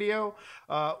music video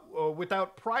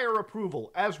without prior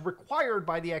approval, as required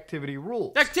by the activity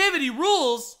rules. Activity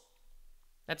rules?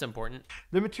 That's important.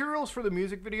 The materials for the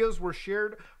music videos were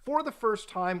shared for the first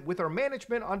time with our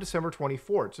management on December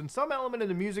 24th. Since some element in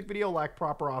the music video lacked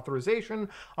proper authorization,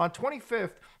 on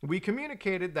 25th, we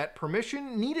communicated that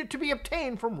permission needed to be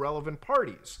obtained from relevant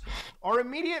parties. Our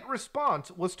immediate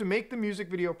response was to make the music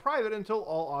video private until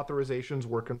all authorizations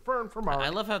were confirmed from our... I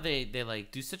love how they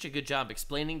like do such a good job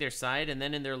explaining their side, and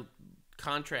then in their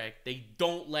contract, they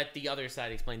don't let the other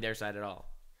side explain their side at all.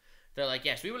 They're like,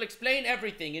 yes, we will explain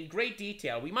everything in great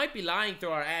detail. We might be lying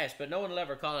through our ass, but no one will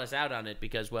ever call us out on it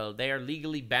because, well, they are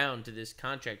legally bound to this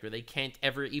contract where they can't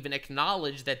ever even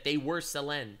acknowledge that they were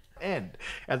Selen. End.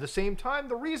 At the same time,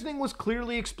 the reasoning was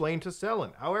clearly explained to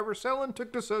Selen. However, Selen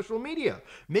took to social media,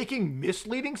 making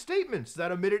misleading statements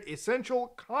that omitted essential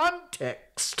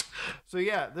context. So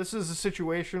yeah, this is a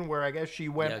situation where I guess she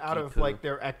went out of like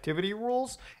their activity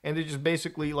rules, and they just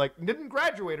basically like didn't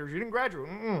graduate her. She didn't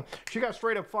graduate. She got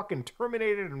straight up fucking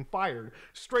terminated and fired,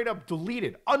 straight up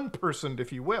deleted, unpersoned,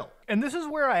 if you will. And this is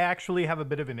where I actually have a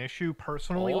bit of an issue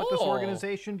personally with this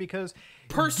organization, because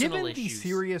given the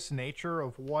serious nature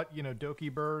of what, you know,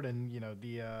 Dokibird and, you know,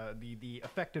 the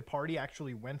affected party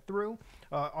actually went through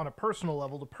on a personal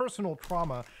level, the personal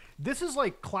trauma, this is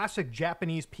like classic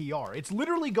Japanese PR. It's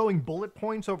literally going bullet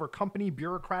points over company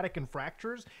bureaucratic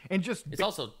infractures and just... It's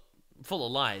also full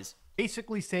of lies.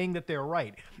 Basically saying that they're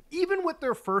right. Even with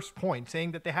their first point,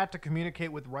 saying that they had to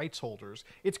communicate with rights holders,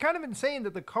 it's kind of insane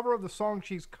that the cover of the song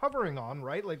she's covering on,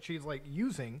 right, like she's like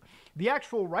using, the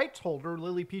actual rights holder,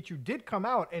 Lily Pichu, did come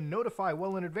out and notify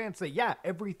well in advance that, yeah,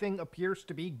 everything appears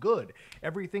to be good.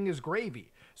 Everything is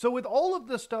gravy. So with all of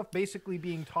this stuff basically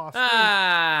being tossed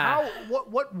in,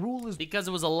 what rule is... Because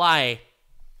it was a lie.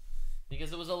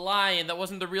 Because it was a lie, and that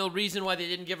wasn't the real reason why they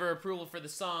didn't give her approval for the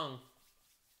song.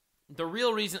 The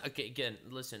real reason... Okay, again,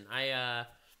 listen, I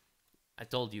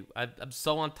told you, I'm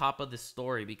so on top of this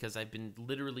story because I've been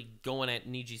literally going at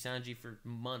Nijisanji for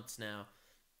months now.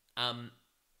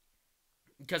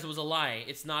 Because it was a lie.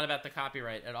 It's not about the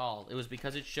copyright at all. It was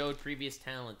because it showed previous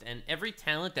talent. And every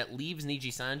talent that leaves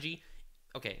Nijisanji...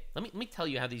 Okay, let me tell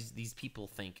you how these people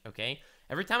think, okay?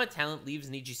 Every time a talent leaves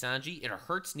Nijisanji, it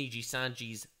hurts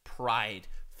Nijisanji's pride.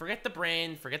 Forget the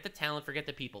brand, forget the talent, forget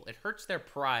the people. It hurts their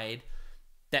pride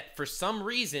that for some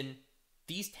reason,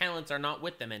 these talents are not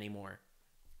with them anymore.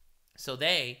 So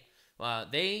they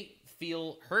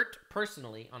feel hurt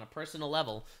personally, on a personal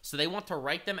level, so they want to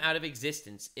write them out of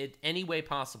existence in any way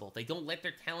possible. They don't let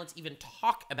their talents even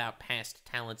talk about past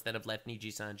talents that have left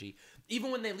Nijisanji.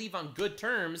 Even when they leave on good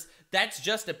terms, that's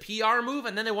just a PR move,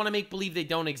 and then they want to make believe they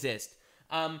don't exist.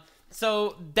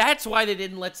 So that's why they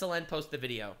didn't let Selen post the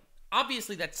video.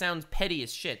 Obviously, that sounds petty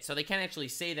as shit, so they can't actually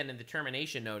say that in the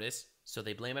termination notice, so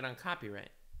they blame it on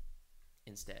copyright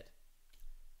instead.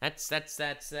 That's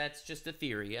just a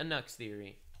theory, a Nux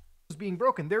theory. Being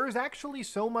broken. There is actually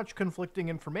so much conflicting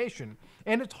information,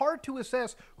 and it's hard to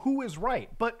assess who is right,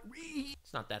 but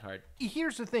it's not that hard.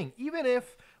 Here's the thing, even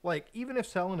if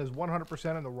Selen is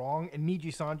 100% in the wrong and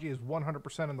Nijisanji is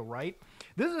 100% in the right,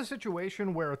 this is a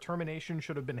situation where a termination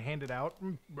should have been handed out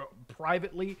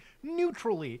privately,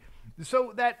 neutrally,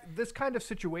 so that this kind of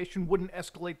situation wouldn't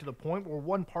escalate to the point where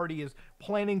one party is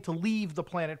planning to leave the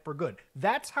planet for good.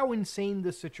 That's how insane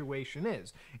this situation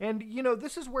is. And, you know,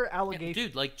 this is where allegations... Yeah,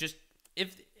 dude, like, just...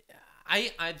 If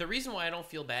the reason why I don't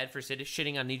feel bad for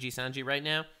shitting on Nijisanji right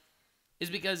now is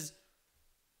because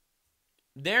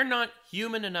they're not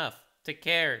human enough to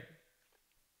care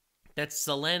that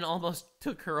Selen almost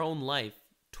took her own life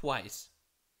twice.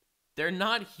 They're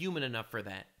not human enough for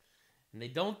that. And they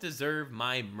don't deserve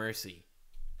my mercy.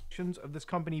 Of this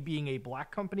company being a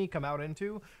black company come out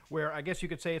into, where I guess you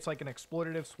could say it's like an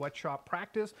exploitative sweatshop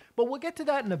practice, but we'll get to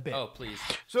that in a bit. Oh, please.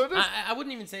 So this... I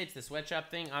wouldn't even say it's the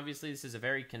sweatshop thing. Obviously, this is a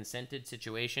very consented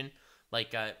situation.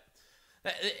 Like,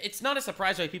 it's not a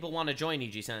surprise why people want to join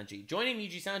Nijisanji. Joining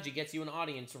Nijisanji gets you an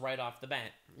audience right off the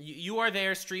bat. You are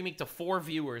there streaming to 4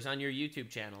 viewers on your YouTube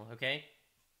channel, okay?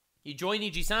 You join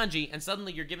Nijisanji, and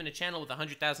suddenly you're given a channel with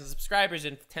 100,000 subscribers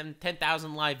and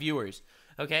 10,000 live viewers.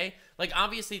 Okay? Like,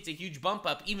 obviously, it's a huge bump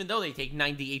up, even though they take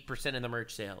 98% of the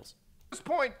merch sales. At this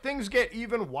point, things get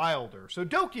even wilder. So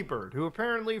Dokibird, who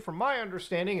apparently, from my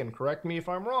understanding, and correct me if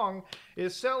I'm wrong,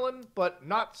 is Selen, but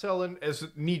not Selen as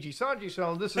Nijisanji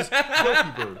Selen. This is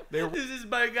Dokibird. This is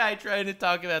my guy trying to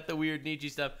talk about the weird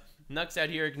Niji stuff. Nux out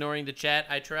here ignoring the chat.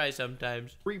 I try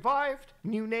sometimes. Revived,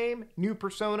 new name, new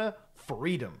persona,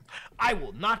 freedom. I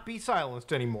will not be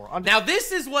silenced anymore. Now,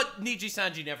 this is what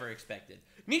Nijisanji never expected.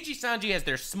 Nijisanji has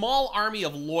their small army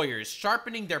of lawyers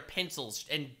sharpening their pencils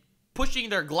and pushing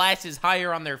their glasses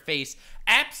higher on their face,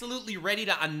 absolutely ready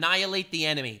to annihilate the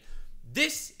enemy.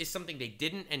 This is something they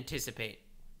didn't anticipate.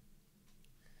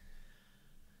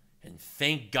 And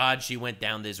thank God she went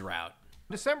down this route.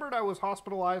 In December, I was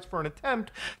hospitalized for an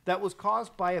attempt that was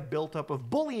caused by a buildup of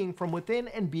bullying from within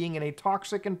and being in a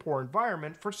toxic and poor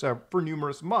environment for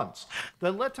numerous months.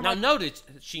 That led to now notice,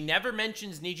 she never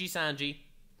mentions Nijisanji.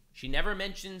 She never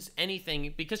mentions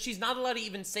anything because she's not allowed to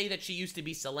even say that she used to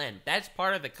be Selen. That's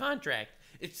part of the contract.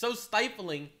 It's so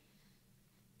stifling.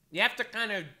 You have to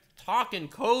kind of talk in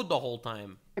code the whole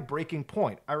time. Breaking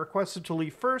point. I requested to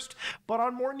leave first, but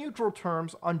on more neutral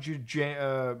terms on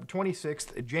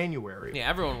 26th January. Yeah,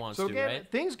 everyone wants to, again, right?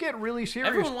 Things get really serious.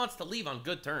 Everyone wants to leave on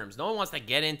good terms. No one wants to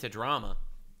get into drama.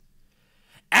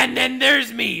 And then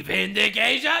there's me,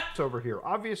 Vindication! Over here.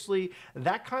 Obviously,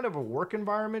 that kind of a work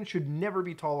environment should never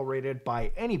be tolerated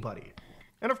by anybody.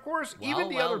 And of course, even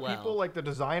the other people, like the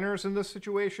designers in this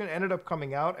situation, ended up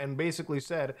coming out and basically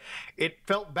said it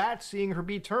felt bad seeing her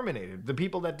be terminated. The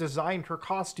people that designed her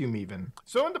costume even.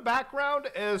 So in the background,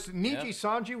 as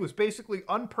Nijisanji was basically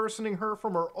unpersoning her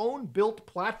from her own built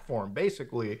platform,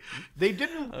 basically, they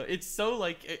didn't... it's so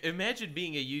like, imagine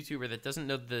being a YouTuber that doesn't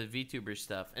know the VTuber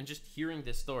stuff and just hearing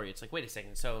this story. It's like, wait a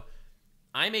second, so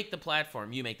I make the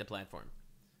platform, you make the platform.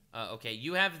 Okay,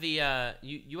 you have the,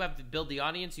 you have to build the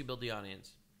audience, you build the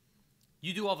audience.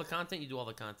 You do all the content, you do all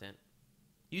the content.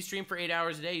 You stream for 8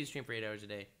 hours a day, you stream for 8 hours a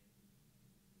day.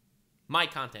 My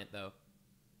content, though.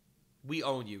 We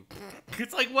own you.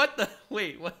 It's like, what the,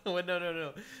 wait, what, no,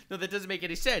 no, that doesn't make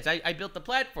any sense. I built the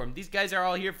platform. These guys are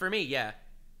all here for me, yeah.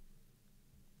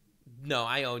 No,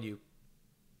 I own you.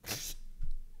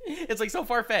 It's like so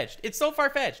far-fetched. It's so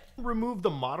far-fetched. Remove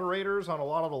the moderators on a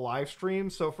lot of the live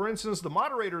streams. So, for instance, the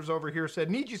moderators over here said,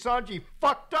 Nijisanji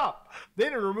fucked up. They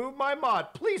didn't remove my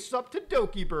mod. Please sub to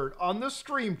Dokibird on the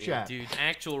stream chat. Dude,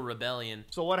 actual rebellion.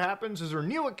 So what happens is her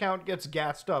new account gets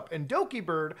gassed up, and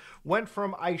Dokibird went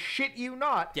from I shit you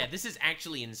not. Yeah, this is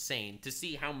actually insane to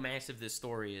see how massive this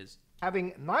story is.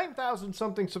 Having 9,000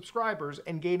 something subscribers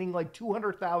and gaining like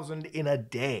 200,000 in a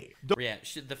day. Yeah,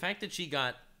 the fact that she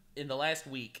got... in the last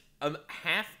week,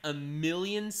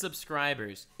 500,000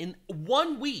 subscribers in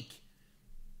 1 week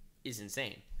is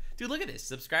insane. Dude, look at this.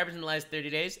 Subscribers in the last 30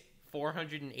 days,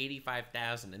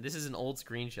 485,000. And this is an old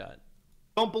screenshot.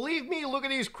 Don't believe me? Look at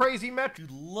these crazy metrics.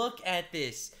 Dude, look at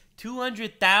this.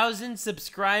 200,000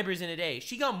 subscribers in a day.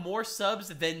 She got more subs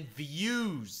than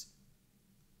views.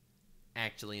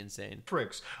 Actually insane.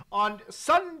 Tricks on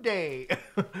Sunday,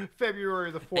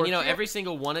 February the 4th. And you know, every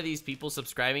single one of these people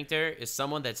subscribing to her is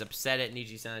someone that's upset at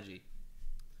Nijisanji.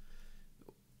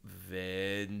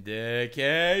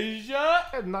 Vindication.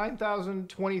 Had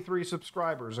 9,023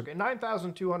 subscribers. Okay,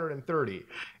 9,230.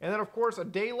 And then, of course, a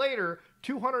day later,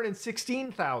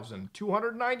 216,000,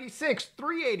 296,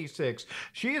 386.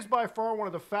 She is by far one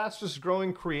of the fastest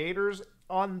growing creators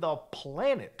on the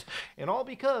planet, and all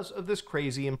because of this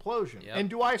crazy implosion. Yep. And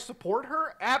do I support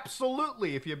her?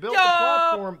 Absolutely. If you built the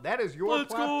platform, that is your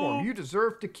platform. Go. You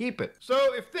deserve to keep it.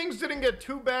 So if things didn't get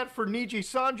too bad for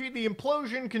Nijisanji, the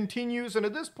implosion continues, and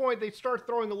at this point they start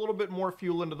throwing a little bit more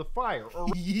fuel into the fire.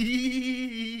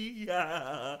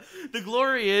 Yeah. The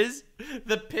glory is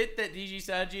the pit that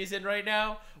Nijisanji is in right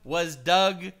now was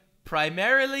dug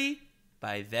primarily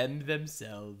by them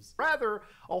themselves. Rather,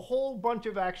 a whole bunch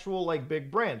of actual, like, big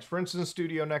brands. For instance,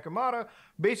 Studio Nekomata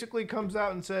basically comes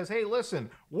out and says, hey, listen,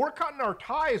 we're cutting our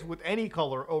ties with any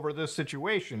color over this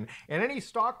situation, and any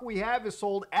stock we have is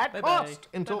sold at cost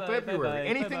until February.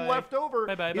 Anything left over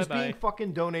is being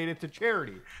fucking donated to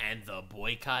charity. And the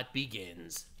boycott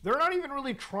begins. They're not even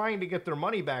really trying to get their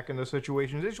money back in this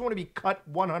situation. They just want to be cut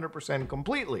 100%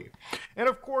 completely. And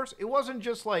of course, it wasn't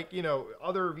just like, you know,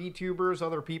 other VTubers,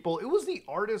 other people. It was the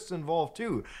artists involved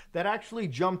too that actually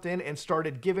jumped in and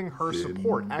started giving her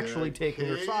support, actually taking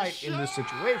her side in this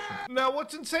situation. Now,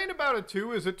 what's insane about it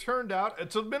too is it turned out,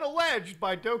 it's been alleged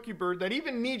by Dokibird that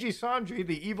even Nijisanji,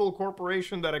 the evil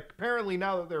corporation that apparently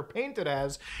now that they're painted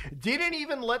as, didn't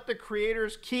even let the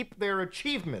creators keep their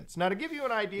achievements. Now, to give you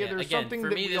an idea, there's something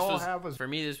that for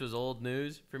me, this was old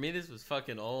news. For me, this was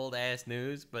fucking old-ass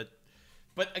news. But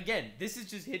again, this is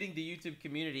just hitting the YouTube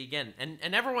community again.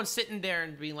 And everyone's sitting there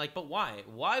and being like, but why?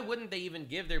 Why wouldn't they even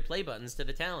give their play buttons to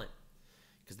the talent?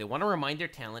 Because they want to remind their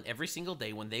talent every single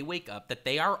day when they wake up that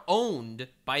they are owned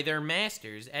by their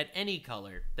masters at any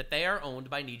color. That they are owned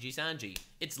by Nijisanji.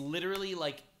 It's literally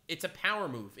like, it's a power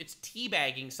move. It's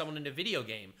teabagging someone in a video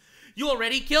game. You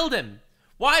already killed him.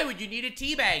 Why would you need to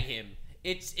teabag him?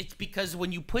 It's because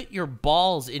when you put your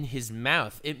balls in his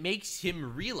mouth, it makes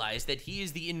him realize that he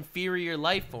is the inferior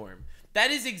life form.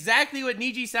 That is exactly what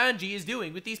Nijisanji is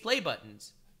doing with these play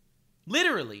buttons.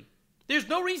 Literally. There's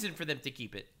no reason for them to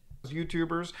keep it.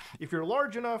 YouTubers, if you're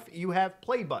large enough, you have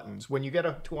play buttons. When you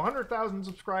get to 100,000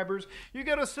 subscribers, you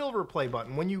get a silver play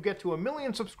button. When you get to 1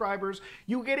 million subscribers,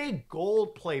 you get a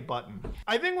gold play button.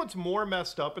 I think what's more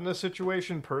messed up in this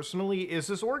situation personally is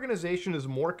this organization is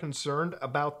more concerned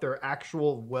about their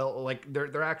actual,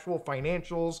 their actual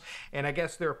financials and I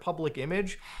guess their public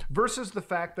image versus the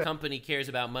fact that company cares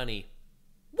about money.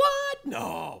 What?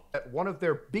 No. One of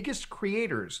their biggest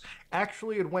creators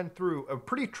actually had went through a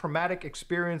pretty traumatic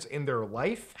experience in their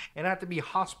life and had to be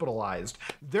hospitalized.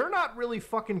 They're not really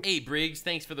fucking... Hey, Briggs,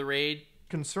 thanks for the raid.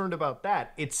 Concerned about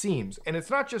that, it seems. And it's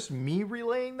not just me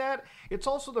relaying that, it's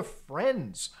also the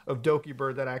friends of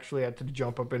Dokibird that actually had to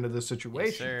jump up into this situation.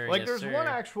 Yes, sir. Like, there's one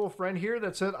actual friend here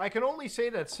that said, I can only say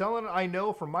that Selen, I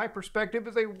know from my perspective,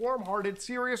 is a warm-hearted,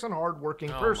 serious, and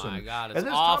hardworking person. Oh my God, it's At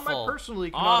this awful. time, I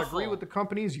personally cannot agree with the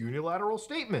company's unilateral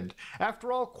statement.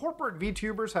 After all, corporate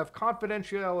VTubers have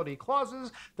confidentiality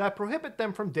clauses that prohibit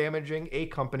them from damaging a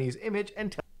company's image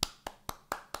and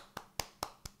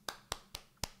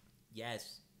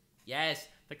Yes. Yes.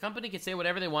 The company can say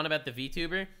whatever they want about the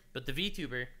VTuber, but the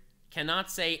VTuber cannot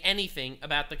say anything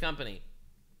about the company.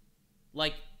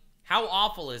 Like, how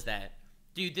awful is that?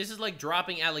 Dude, this is like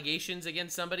dropping allegations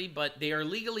against somebody, but they are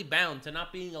legally bound to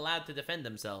not being allowed to defend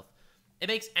themselves. It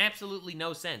makes absolutely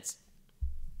no sense.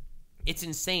 It's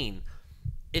insane.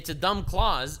 It's a dumb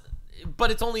clause,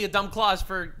 but it's only a dumb clause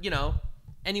for, you know,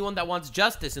 anyone that wants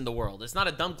justice in the world. It's not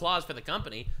a dumb clause for the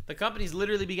company. The company's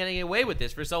literally been getting away with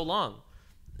this for so long.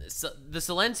 So the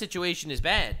Selen situation is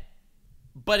bad,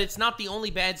 but it's not the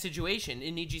only bad situation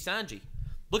in Nijisanji.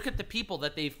 Look at the people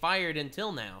that they've fired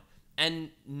until now, and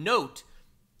note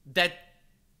that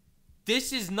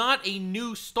this is not a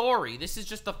new story. This is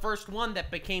just the first one that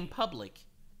became public.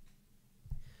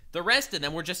 The rest of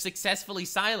them were just successfully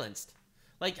silenced.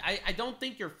 Like, I don't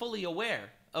think you're fully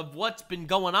aware of what's been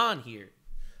going on here.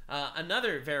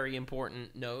 Another very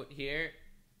important note here.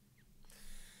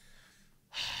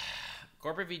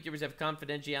 Corporate VTubers have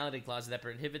confidentiality clauses that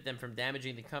prohibit them from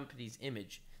damaging the company's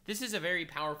image. This is a very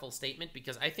powerful statement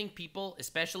because I think people,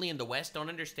 especially in the West, don't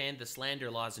understand the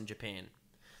slander laws in Japan.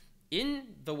 In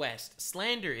the West,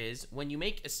 slander is when you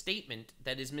make a statement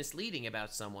that is misleading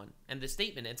about someone, and the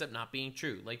statement ends up not being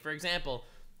true. Like, for example,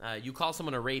 you call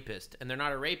someone a rapist, and they're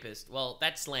not a rapist. Well,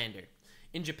 that's slander.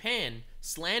 In Japan,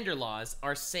 slander laws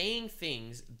are saying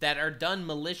things that are done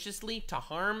maliciously to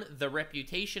harm the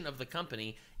reputation of the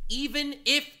company, even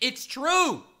if it's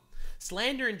true.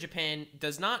 Slander in Japan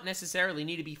does not necessarily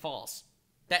need to be false.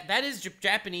 That is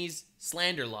Japanese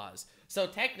slander laws. So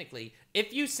technically,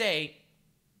 if you say,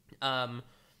 oh,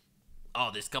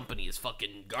 this company is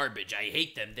fucking garbage, I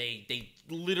hate them, they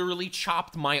literally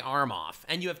chopped my arm off,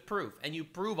 and you have proof, and you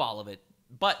prove all of it,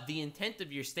 but the intent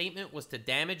of your statement was to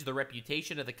damage the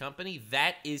reputation of the company,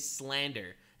 that is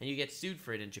slander, and you get sued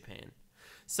for it in Japan.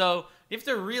 So you have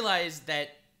to realize that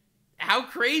how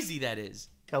crazy that is.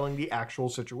 Telling the actual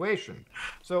situation.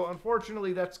 So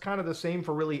unfortunately, that's kind of the same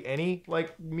for really any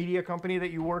like media company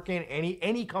that you work in,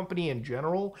 any company in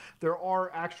general. There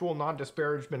are actual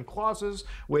non-disparagement clauses,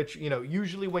 which, you know,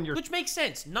 usually when you're... Which makes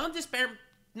sense.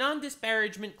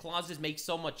 Non-disparagement clauses make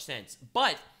so much sense.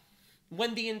 But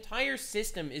when the entire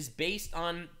system is based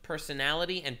on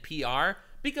personality and PR,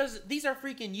 because these are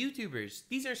freaking YouTubers,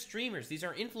 these are streamers, these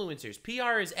are influencers.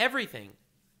 PR is everything.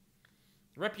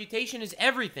 Reputation is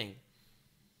everything.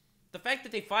 The fact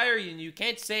that they fire you and you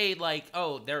can't say, like,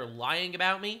 oh, they're lying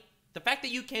about me, the fact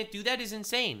that you can't do that is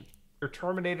insane. You're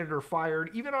terminated or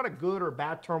fired, even on a good or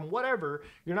bad term, whatever,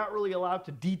 you're not really allowed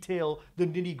to detail the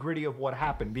nitty-gritty of what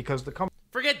happened because the company...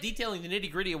 Forget detailing the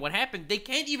nitty-gritty of what happened. They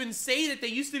can't even say that they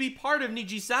used to be part of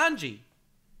Nijisanji.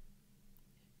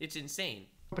 It's insane.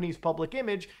 Company's public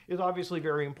image is obviously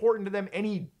very important to them.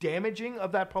 Any damaging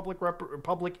of that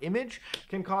public image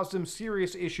can cause them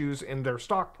serious issues in their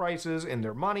stock prices, in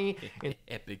their money, in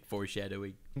epic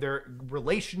foreshadowing, their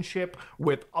relationship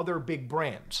with other big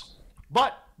brands.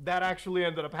 But that actually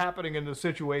ended up happening in the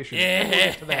situation. We'll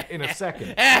get to that in a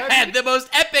second. The most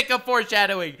epic of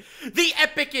foreshadowing. The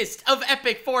epicest of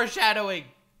epic foreshadowing.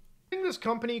 This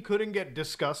company couldn't get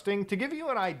disgusting. To give you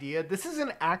an idea, this is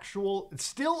an actual,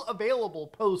 still available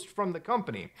post from the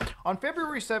company. On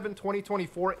February 7,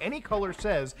 2024, Any Color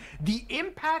says, the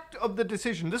impact of the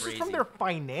decision, this is from their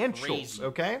financials,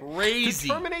 okay? Crazy.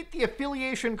 To terminate the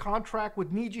affiliation contract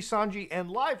with Nijisanji and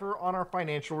Liver on our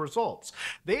financial results.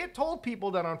 They had told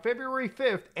people that on February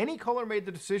 5th, Any Color made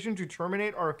the decision to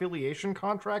terminate our affiliation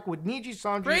contract with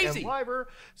Nijisanji and Liver,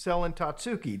 Selen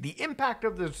Natsuki. The impact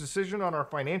of this decision on our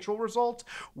financial results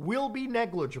will be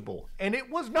negligible. And it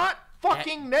was not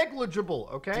fucking negligible,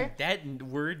 okay? Dude, that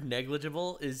word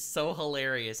negligible is so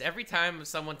hilarious. Every time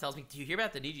someone tells me, do you hear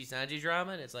about the Nijisanji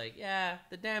drama? And it's like, yeah,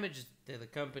 the damage to the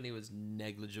company was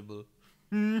negligible.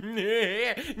 Vindication.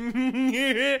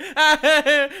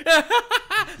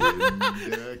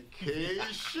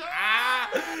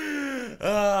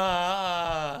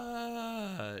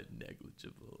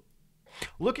 Negligible.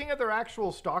 Looking at their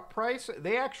actual stock price,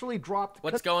 they actually dropped.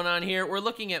 What's going on here? We're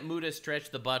looking at Muta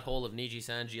stretch the butthole of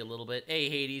Nijisanji a little bit. Hey,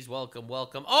 Hades, welcome,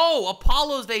 welcome. Oh,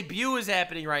 Apollo's debut is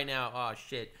happening right now. Oh,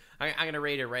 shit. I'm going to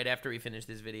rate it right after we finish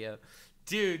this video.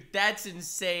 Dude, that's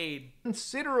insane.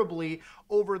 Considerably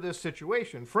over this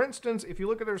situation. For instance, if you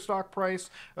look at their stock price,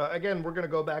 again, we're going to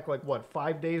go back like, what,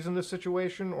 5 days in this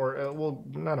situation? Or, well,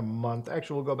 not a month.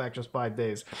 Actually, we'll go back just 5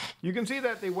 days. You can see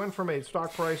that they went from a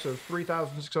stock price of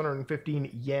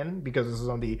 3,615 yen, because this is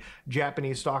on the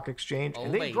Japanese stock exchange,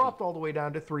 and they dropped all the way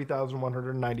down to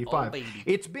 3,195.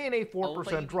 It's been a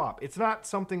 4% drop. It's not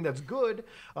something that's good.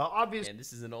 Obviously, and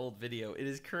this is an old video. It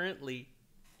is currently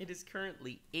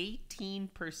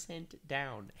 18%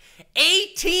 down.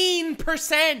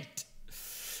 18%!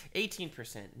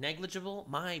 18%. Negligible?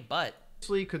 My butt.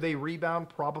 Could they rebound?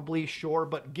 Probably, sure.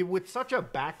 But with such a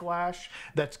backlash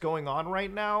that's going on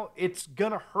right now, it's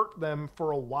gonna hurt them for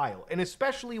a while. And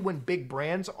especially when big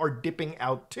brands are dipping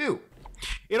out too.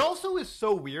 It also is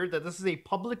so weird that this is a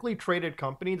publicly traded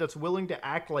company that's willing to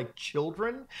act like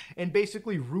children and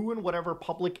basically ruin whatever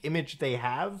public image they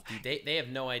have. Dude, they have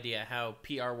no idea how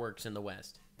PR works in the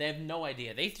West. They have no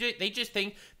idea. They just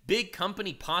think big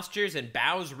company postures and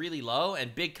bows really low,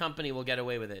 and big company will get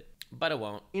away with it. But it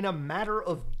won't. In a matter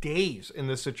of days in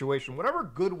this situation, whatever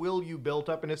goodwill you built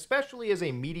up, and especially as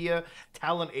a media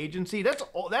talent agency, that's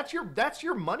your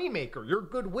moneymaker, your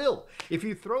goodwill. If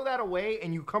you throw that away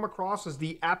and you come across as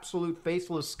the absolute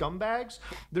faceless scumbags,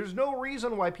 there's no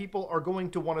reason why people are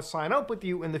going to want to sign up with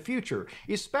you in the future,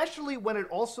 especially when it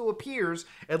also appears,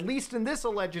 at least in this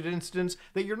alleged instance,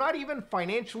 that you're not even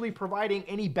financially providing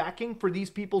any backing for these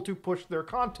people to push their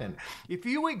content. If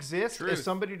you exist as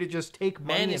somebody to just take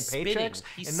money and paychecks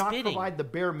and not provide the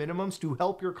bare minimums to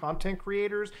help your content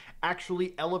creators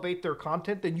actually elevate their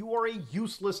content, then you are a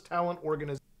useless talent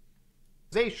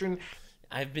organization.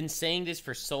 I've been saying this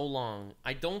for so long.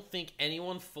 I don't think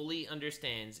anyone fully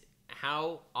understands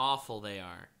how awful they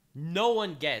are. No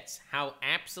one gets how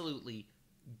absolutely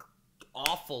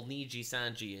awful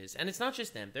Nijisanji is. And it's not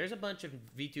just them. There's a bunch of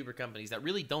VTuber companies that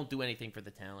really don't do anything for the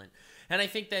talent. And I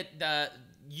think that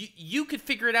you could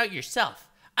figure it out yourself.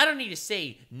 I don't need to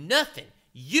say nothing.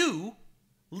 You,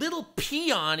 little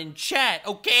peon in chat,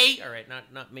 okay? All right,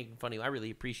 not making fun of you. I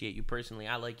really appreciate you personally.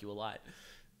 I like you a lot.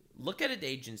 Look at an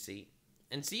agency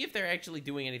and see if they're actually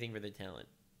doing anything for the talent.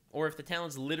 Or if the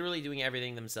talent's literally doing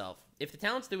everything themselves. If the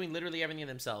talent's doing literally everything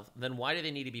themselves, then why do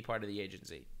they need to be part of the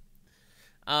agency?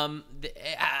 I'm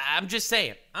just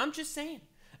saying.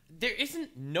 There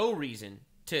isn't no reason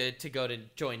to go to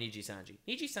join Nijisanji.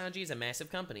 Nijisanji is a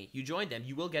massive company. You join them,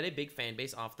 you will get a big fan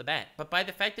base off the bat. But by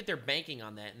the fact that they're banking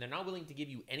on that and they're not willing to give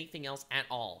you anything else at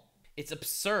all, it's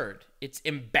absurd. It's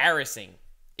embarrassing.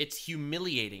 It's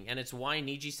humiliating. And it's why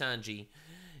Nijisanji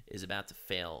is about to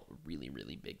fail really,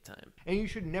 really big time. And you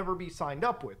should never be signed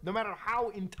up with, no matter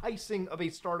how enticing of a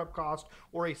startup cost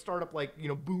or a startup like,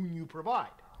 boon you provide.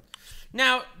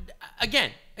 Now,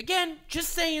 again, just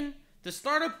saying, the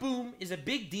startup boom is a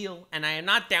big deal, and I am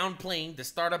not downplaying the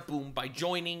startup boom by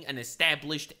joining an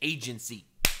established agency.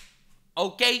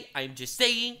 Okay, I'm just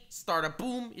saying, startup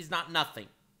boom is not nothing.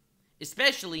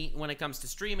 Especially when it comes to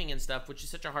streaming and stuff, which is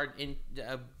such a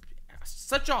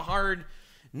hard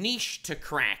niche to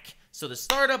crack. So the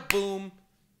startup boom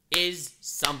is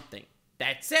something.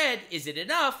 That said, is it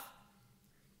enough?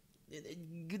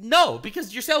 No,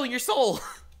 because you're selling your soul.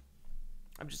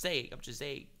 I'm just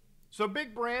saying. So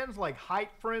big brands like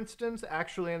Hype, for instance,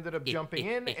 actually ended up jumping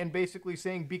in and basically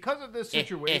saying because of this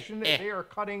situation, they are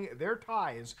cutting their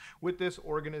ties with this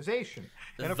organization.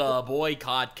 And the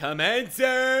boycott commences!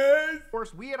 Of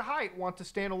course, we at Hype want to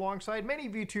stand alongside many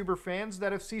VTuber fans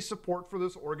that have seen support for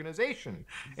this organization.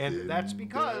 And that's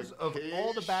because of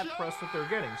all the bad press that they're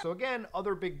getting. So again,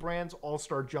 other big brands all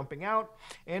start jumping out,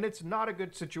 and it's not a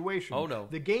good situation. Oh no.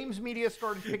 The games media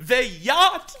started picking... The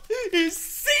yacht is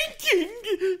sinking!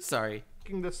 Sorry.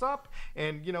 This up,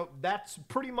 and that's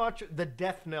pretty much the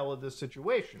death knell of this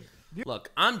situation.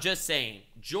 Look, I'm just saying,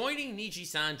 joining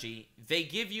Nijisanji, they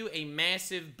give you a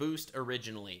massive boost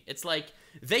originally. It's like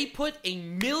they put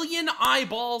 1 million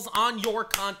eyeballs on your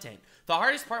content. The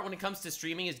hardest part when it comes to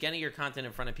streaming is getting your content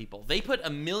in front of people. They put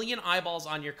 1 million eyeballs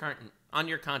on your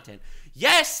content.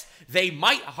 Yes, they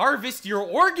might harvest your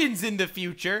organs in the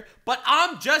future, but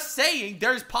I'm just saying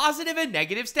there's positive and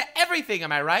negatives to everything,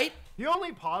 am I right? The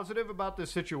only positive about this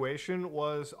situation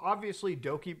was obviously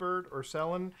Dokibird, or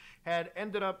Selen, had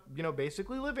ended up,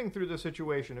 basically living through the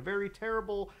situation. A very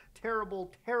terrible,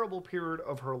 terrible, terrible period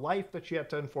of her life that she had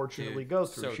to unfortunately go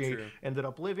through. So she true. ended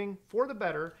up living for the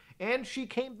better, and she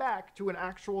came back to an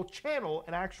actual channel,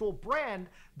 an actual brand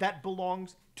that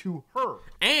belongs to her.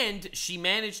 And she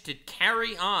managed to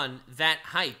carry on that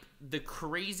hype, the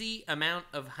crazy amount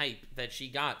of hype that she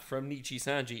got from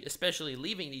Nijisanji, especially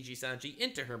leaving Nijisanji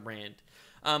into her brand.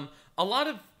 A lot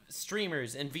of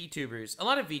streamers and VTubers, a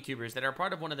lot of VTubers that are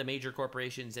part of one of the major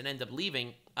corporations and end up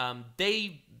leaving,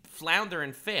 they flounder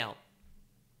and fail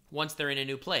once they're in a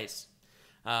new place.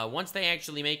 Once they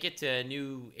actually make it to a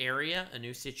new area, a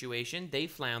new situation, they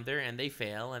flounder and they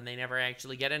fail and they never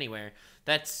actually get anywhere.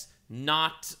 That's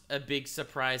not a big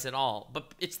surprise at all.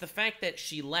 But it's the fact that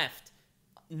she left,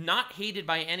 not hated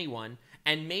by anyone,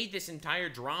 and made this entire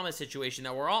drama situation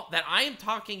that I am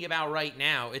talking about right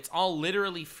now. It's all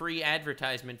literally free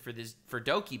advertisement for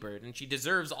Dokibird, and she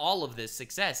deserves all of this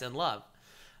success and love.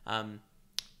 It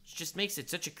just makes it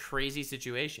such a crazy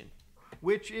situation.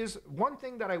 Which is one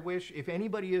thing that I wish, if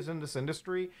anybody is in this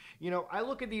industry, I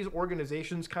look at these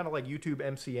organizations kind of like YouTube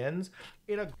MCNs.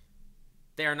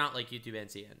 They are not like YouTube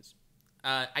NCNs.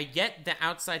 I get the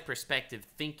outside perspective,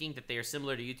 thinking that they are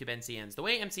similar to YouTube NCNs. The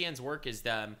way MCNs work is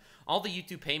all the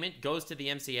YouTube payment goes to the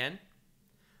MCN.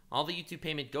 All the YouTube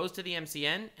payment goes to the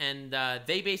MCN, and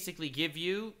they basically give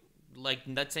you, like,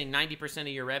 let's say 90% of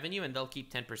your revenue, and they'll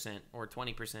keep 10% or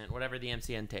 20%, whatever the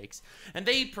MCN takes. And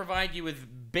they provide you with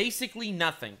basically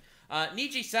nothing.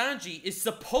 Nijisanji is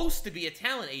supposed to be a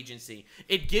talent agency.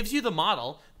 It gives you the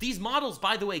model. These models,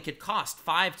 by the way, could cost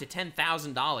 $5,000 to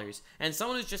 $10,000, and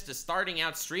someone who's just a starting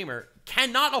out streamer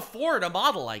cannot afford a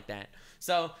model like that.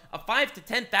 So a $5,000 to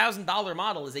 $10,000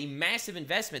 model is a massive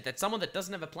investment that someone that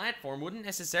doesn't have a platform wouldn't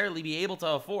necessarily be able to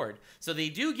afford. So they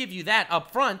do give you that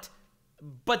up front,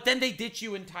 but then they ditch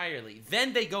you entirely.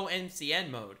 Then they go MCN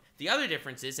mode. The other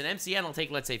difference is an MCN will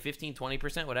take, let's say, 15,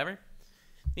 20%, whatever.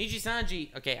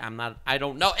 Nijisanji, okay, I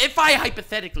don't know. If I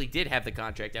hypothetically did have the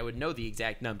contract, I would know the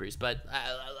exact numbers. But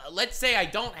let's say I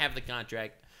don't have the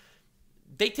contract.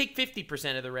 They take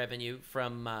 50% of the revenue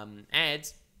from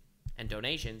ads and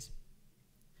donations.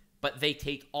 But they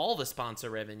take all the sponsor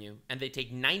revenue, and they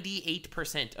take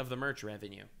 98% of the merch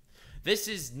revenue. This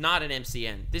is not an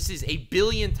MCN. This is 1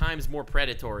 billion times more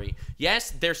predatory.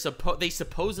 Yes, they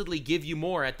supposedly give you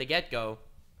more at the get-go.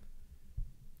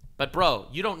 But, bro,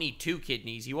 you don't need 2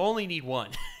 kidneys. You only need 1.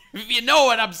 If you know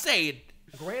what I'm saying.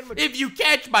 If you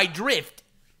catch my drift.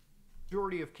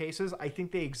 Majority of cases, I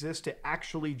think they exist to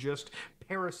actually just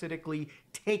parasitically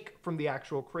take from the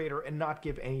actual creator and not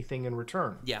give anything in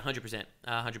return. Yeah, 100%.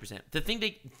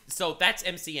 100%. So that's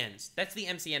MCNs. That's the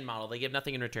MCN model. They give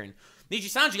nothing in return.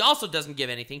 Nijisanji also doesn't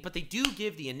give anything, but they do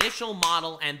give the initial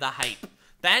model and the hype.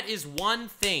 That is one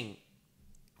thing.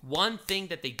 One thing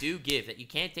that they do give that you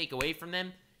can't take away from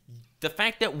them. The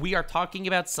fact that we are talking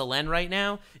about Selen right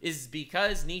now is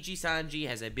because Nijisanji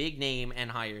has a big name and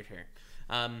hired her.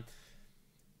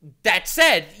 That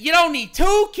said, you don't need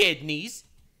 2 kidneys.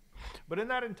 But in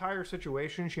that entire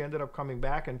situation, she ended up coming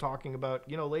back and talking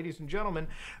about, ladies and gentlemen,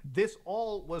 this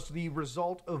all was the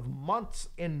result of months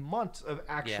and months of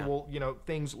actual,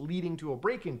 things leading to a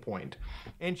breaking point.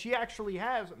 And she actually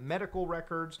has medical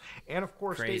records and, of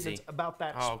course, statements about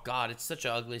that. Oh, God, it's such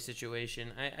an ugly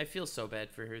situation. I feel so bad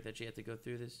for her that she had to go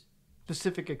through this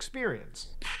specific experience.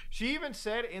 She even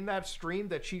said in that stream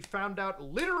that she found out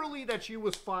literally that she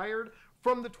was fired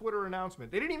from the Twitter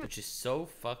announcement. They didn't even... Which is so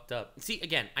fucked up. See,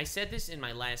 again, I said this in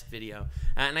my last video,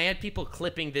 and I had people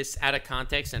clipping this out of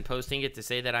context and posting it to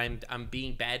say that I'm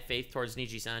being bad faith towards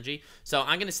Nijisanji. So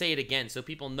I'm going to say it again so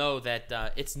people know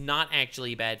that it's not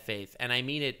actually bad faith, and I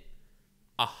mean it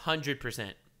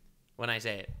 100% when I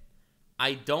say it.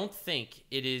 I don't think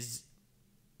it is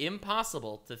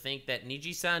impossible to think that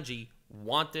Nijisanji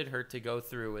wanted her to go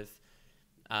through with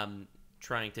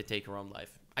trying to take her own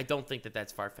life. I don't think that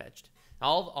that's far-fetched.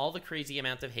 All the crazy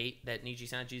amount of hate that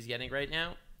Nijisanji is getting right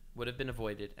now would have been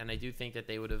avoided, and I do think that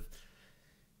they would have...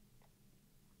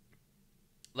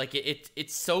 Like,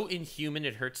 it's so inhuman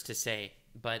it hurts to say,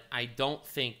 but I don't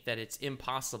think that it's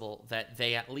impossible that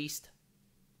they at least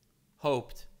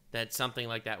hoped that something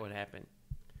like that would happen.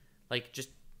 Like,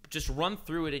 just run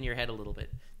through it in your head a little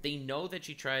bit. They know that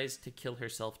she tries to kill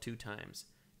herself 2 times.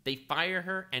 They fire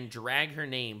her and drag her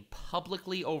name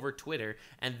publicly over Twitter,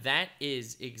 and that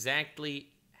is exactly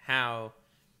how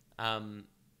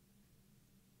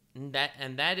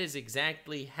that is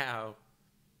exactly how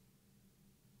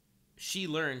she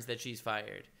learns that she's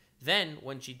fired. Then,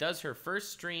 when she does her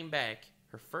first stream back,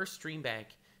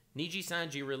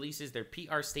 Nijisanji releases their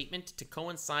PR statement to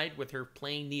coincide with her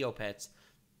playing Neopets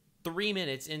 3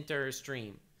 minutes into her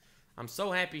stream. I'm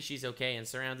so happy she's okay and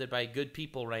surrounded by good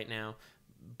people right now,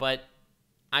 but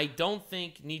I don't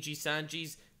think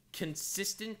Nijisanji's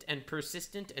consistent and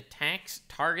persistent attacks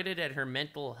targeted at her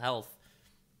mental health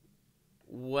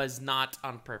was not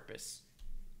on purpose.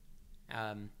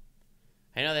 I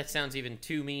know that sounds even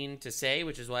too mean to say,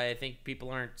 which is why I think people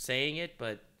aren't saying it,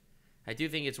 but I do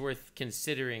think it's worth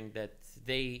considering that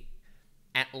they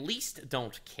at least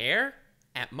don't care,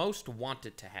 at most want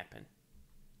it to happen.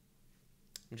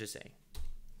 I'm just saying.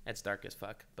 That's dark as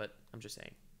fuck, but I'm just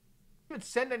saying. She didn't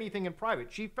send anything in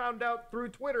private. She found out through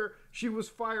Twitter she was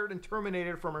fired and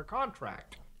terminated from her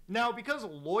contract. Now, because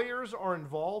lawyers are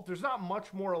involved, there's not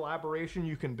much more elaboration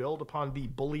you can build upon the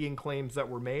bullying claims that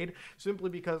were made, simply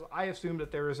because I assume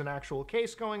that there is an actual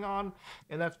case going on,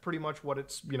 and that's pretty much what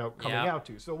it's, coming out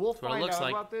to. So we'll find out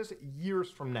about this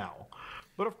years from now.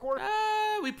 But of course...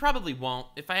 we probably won't.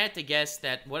 If I had to guess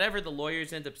that whatever the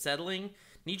lawyers end up settling,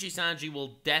 Nijisanji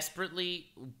will desperately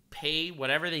pay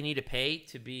whatever they need to pay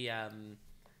to be,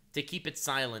 to keep it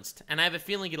silenced. And I have a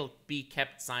feeling it'll be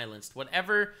kept silenced.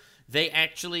 Whatever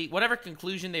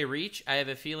conclusion they reach, I have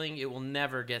a feeling it will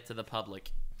never get to the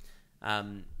public.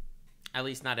 At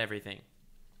least not everything,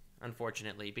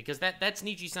 unfortunately, because that's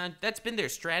Nijisanji. That's been their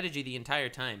strategy the entire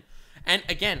time. And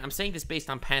again, I'm saying this based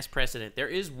on past precedent. There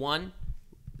is one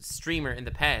streamer in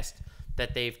the past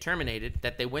that they've terminated,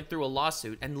 that they went through a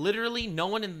lawsuit, and literally no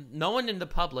one in the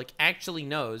public actually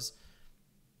knows.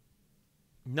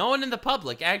 No one in the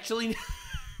public actually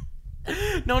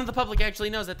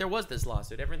knows that there was this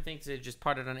lawsuit. Everyone thinks it just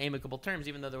parted on amicable terms,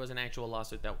 even though there was an actual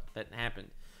lawsuit that happened.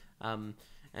 And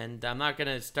I'm not going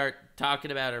to start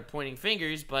talking about or pointing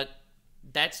fingers, but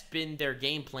that's been their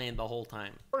game plan the whole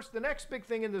time. Of course, the next big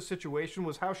thing in this situation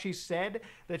was how she said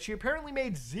that she apparently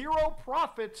made 0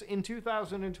 profits in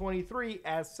 2023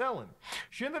 as Selen.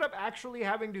 She ended up actually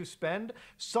having to spend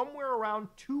somewhere around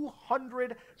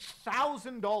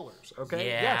 $200,000. Okay?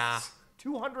 Yeah. Yes.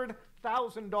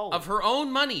 $200,000. Of her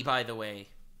own money, by the way.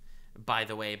 By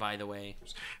the way.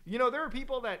 There are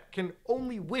people that can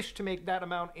only wish to make that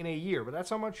amount in a year, but that's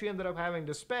how much she ended up having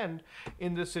to spend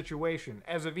in this situation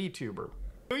as a VTuber.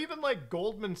 So even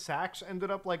Goldman Sachs ended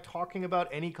up talking about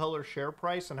Any Color share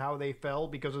price and how they fell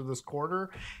because of this quarter,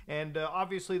 and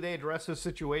obviously they address this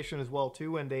situation as well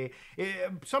too. And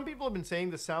some people have been saying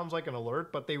this sounds like an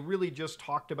alert, but they really just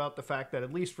talked about the fact that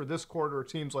at least for this quarter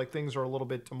it seems like things are a little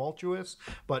bit tumultuous,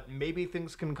 but maybe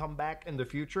things can come back in the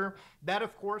future. That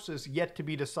of course is yet to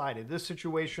be decided. This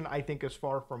situation I think is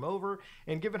far from over,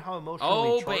 and given how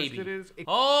emotionally charged it is,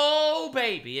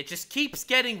 it just keeps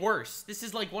getting worse. This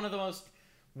is one of the most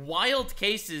wild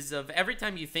cases of every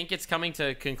time you think it's coming to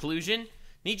a conclusion,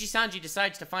 Nijisanji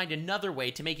decides to find another way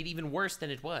to make it even worse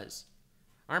than it was.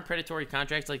 Aren't predatory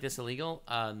contracts like this illegal?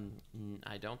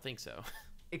 I don't think so.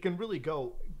 It can really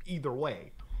go either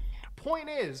way. Point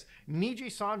is,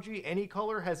 Nijisanji Any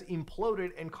Color has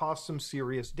imploded and caused some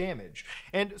serious damage.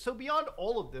 And so beyond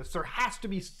all of this, there has to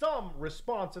be some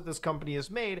response that this company has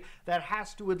made that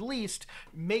has to at least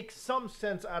make some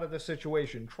sense out of the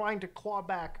situation, trying to claw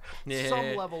back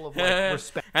some level of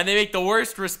respect. And they make the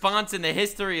worst response in the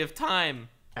history of time.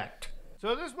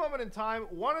 So at this moment in time,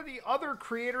 one of the other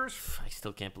creators... I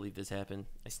still can't believe this happened.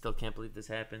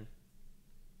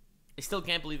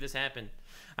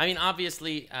 I mean,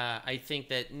 obviously, I think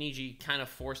that Niji kind of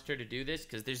forced her to do this,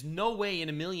 because there's no way in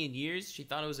a million years she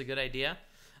thought it was a good idea.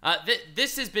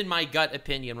 This has been my gut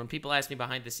opinion when people ask me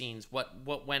behind the scenes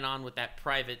what went on with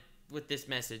with this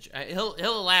message. He'll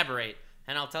elaborate,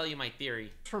 and I'll tell you my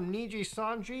theory. From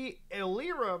Nijisanji,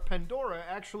 Elira Pandora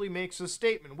actually makes a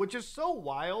statement, which is so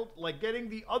wild, getting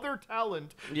the other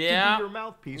talent to be your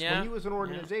mouthpiece when you as an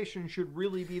organization should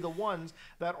really be the ones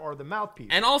that are the mouthpiece.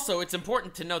 And also, it's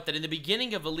important to note that in the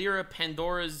beginning of Elira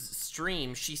Pandora's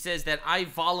stream, she says that I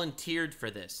volunteered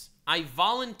for this. I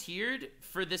volunteered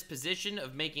for this position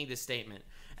of making this statement.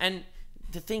 And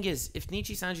the thing is, if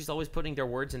Nijisanji's always putting their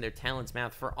words in their talent's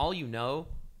mouth, for all you know,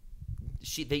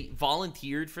 they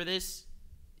volunteered for this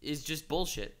is just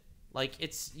bullshit.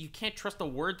 You can't trust a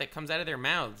word that comes out of their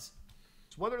mouths.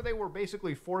 Whether they were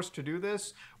basically forced to do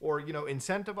this or, you know,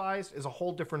 incentivized is a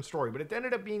whole different story. But it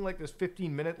ended up being like this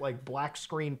 15-minute like black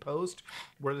screen post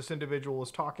where this individual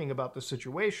was talking about the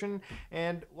situation.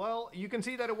 And, well, you can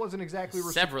see that it wasn't exactly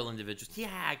several individuals.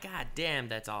 Yeah, god damn,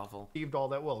 that's awful. Received all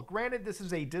that well. Granted, this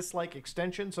is a dislike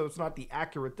extension, so it's not the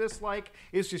accurate dislike.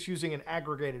 It's just using an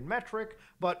aggregated metric.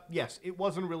 But yes, it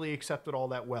wasn't really accepted all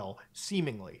that well,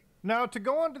 seemingly. Now, to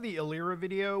go on to the Illyra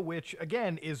video, which,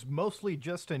 again, is mostly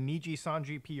just a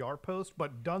Nijisanji PR post,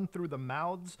 but done through the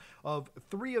mouths of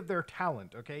 3 of their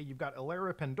talent, okay? You've got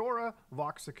Illyra Pandora,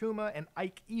 Vox Akuma, and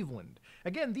Ike Eveland.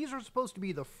 Again, these are supposed to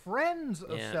be the friends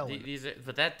of Selen. These are,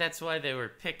 but that's why they were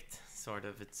picked, sort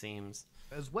of, it seems.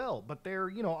 As well, but they're,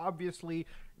 you know, obviously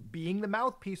being the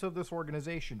mouthpiece of this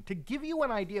organization. To give you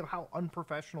an idea of how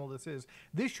unprofessional this is,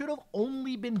 this should have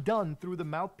only been done through the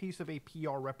mouthpiece of a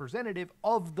PR representative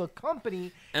of the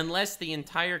company. Unless the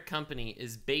entire company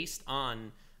is based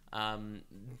on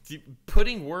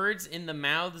putting words in the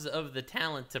mouths of the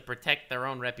talent to protect their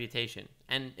own reputation.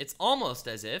 And it's almost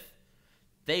as if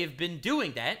they've been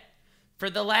doing that for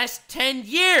the last 10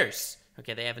 years.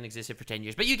 Okay, they haven't existed for 10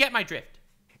 years, but you get my drift.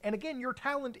 And again, your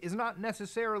talent is not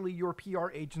necessarily your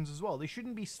PR agents as well. They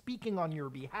shouldn't be speaking on your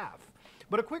behalf.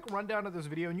 But a quick rundown of this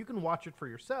video, and you can watch it for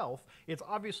yourself. It's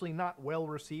obviously not well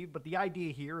received, but the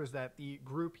idea here is that the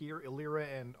group here, Illyra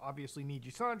and obviously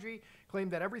Nijisanji,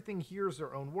 claim that everything here is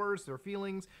their own words, their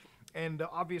feelings, and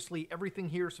obviously everything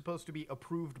here is supposed to be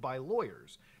approved by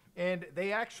lawyers. And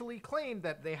they actually claim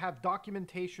that they have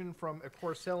documentation from, of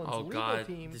course, Selen's legal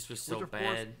team. This was so which, of bad.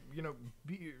 course, you know,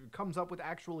 comes up with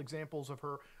actual examples of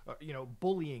her, you know,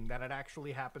 bullying that had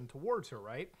actually happened towards her,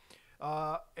 right?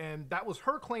 And that was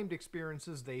her claimed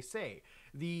experiences, they say.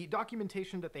 The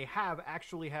documentation that they have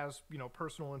actually has, you know,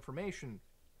 personal information.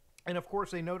 And of course,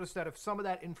 they noticed that if some of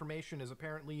that information is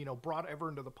apparently, you know, brought ever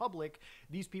into the public,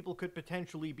 these people could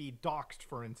potentially be doxxed,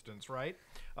 for instance, right?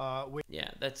 Yeah,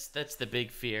 that's the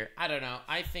big fear. I don't know.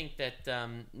 I think that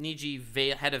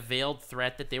Niji had a veiled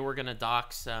threat that they were going to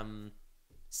dox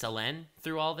Selen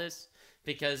through all this,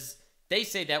 because they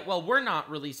say that, well, we're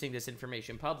not releasing this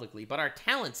information publicly, but our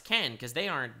talents can, because they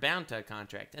aren't bound to a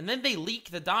contract. And then they leak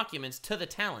the documents to the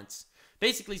talents,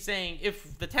 basically saying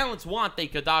if the talents want, they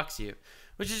could dox you.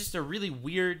 Which is just a really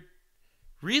weird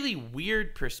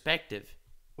perspective.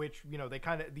 Which, you know,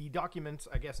 the documents,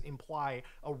 I guess, imply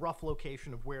a rough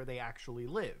location of where they actually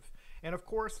live. And of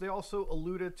course, they also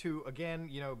alluded to, again,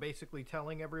 you know, basically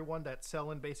telling everyone that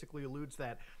Selen basically alludes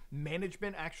that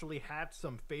management actually had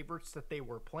some favorites that they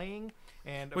were playing.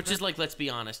 And which is like, let's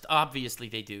be honest, obviously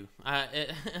they do.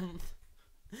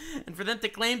 And for them to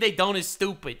claim they don't is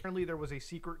stupid. Apparently there was a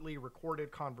secretly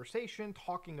recorded conversation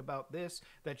talking about this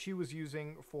that she was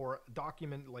using for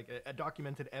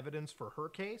documented evidence for her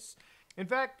case. In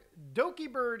fact,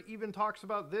 Dokibird even talks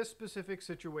about this specific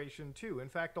situation too. In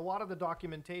fact, a lot of the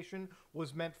documentation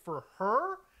was meant for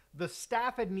her, the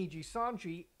staff at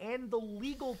Nijisanji, and the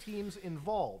legal teams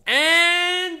involved.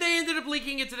 And they ended up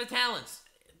leaking it to the talents.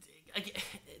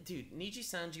 Dude,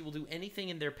 Nijisanji will do anything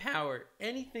in their power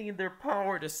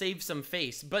to save some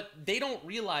face, but they don't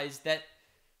realize that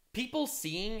people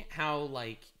seeing how,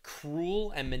 like,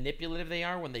 cruel and manipulative they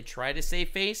are when they try to save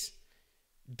face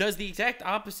does the exact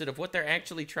opposite of what they're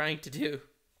actually trying to do.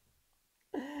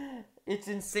 It's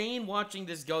insane watching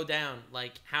this go down,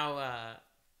 like, how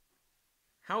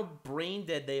brain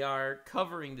dead they are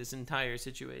covering this entire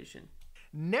situation.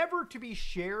 Never to be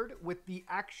shared with the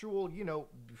actual, you know,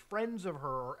 friends of her,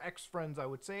 or ex-friends, I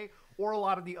would say, or a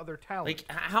lot of the other talent. Like,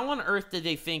 how on earth did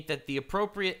they think that the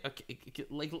appropriate,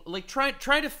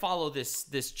 try to follow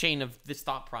this chain of this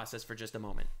thought process for just a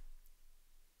moment.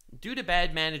 Due to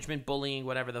bad management, bullying,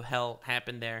 whatever the hell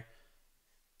happened there,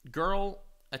 girl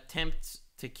attempts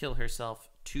to kill herself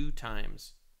 2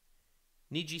 times.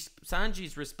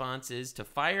 Nijisanji's response is to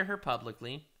fire her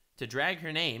publicly, to drag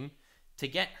her name, to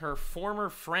get her former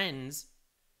friends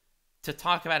to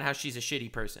talk about how she's a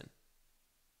shitty person.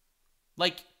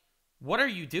 Like, what are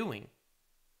you doing?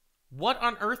 What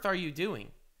on earth are you doing?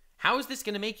 How is this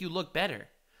going to make you look better?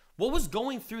 What was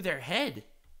going through their head?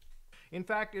 In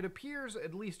fact, it appears,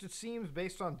 at least it seems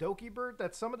based on Dokibird,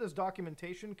 that some of this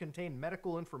documentation contained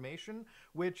medical information,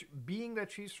 which, being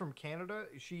that she's from Canada,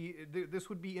 this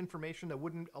would be information that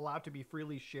wouldn't allow to be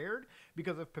freely shared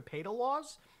because of PIPEDA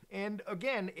laws. And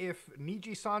again, if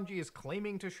Nijisanji is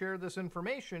claiming to share this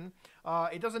information,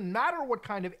 it doesn't matter what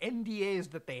kind of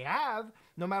NDAs that they have,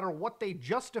 no matter what they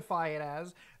justify it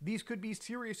as, these could be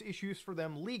serious issues for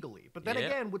them legally. But then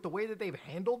again, with the way that they've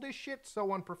handled this shit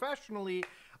so unprofessionally,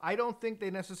 I don't think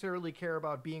they necessarily care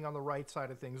about being on the right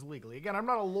side of things legally. Again, I'm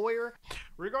not a lawyer.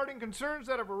 Regarding concerns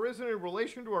that have arisen in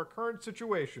relation to our current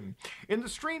situation, in the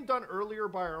stream done earlier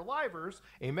by our livers,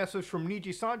 a message from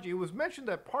Nijisanji was mentioned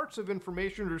that parts of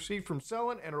information received from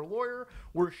Selen and her lawyer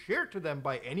were shared to them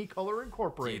by Any Color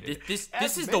Incorporated. Dude,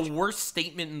 this is the worst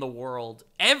statement in the world.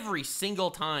 Every single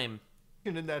time.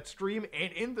 In that stream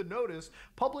and in the notice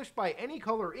published by Any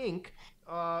Color Inc.,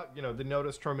 the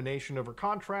notice termination of her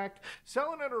contract,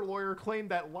 Selen and her lawyer claimed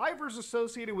that livers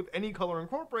associated with Any Color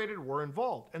Incorporated were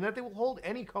involved and that they will hold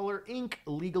Any Color Inc.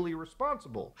 legally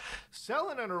responsible.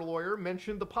 Selen and her lawyer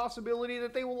mentioned the possibility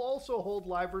that they will also hold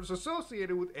livers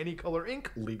associated with Any Color Inc.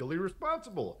 legally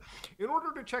responsible. In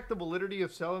order to check the validity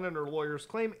of Selen and her lawyer's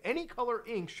claim, Any Color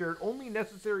Inc. shared only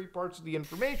necessary parts of the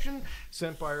information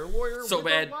sent by her lawyer with her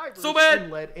livers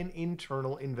and led an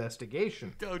internal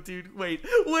investigation. Oh, dude, wait,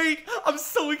 I'm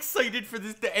so excited for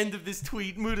the end of this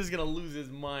tweet. Muta's gonna lose his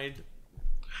mind.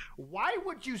 Why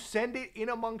would you send it in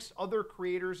amongst other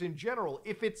creators in general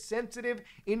if it's sensitive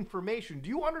information? Do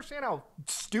you understand how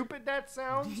stupid that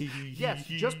sounds? Yes,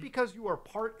 just because you are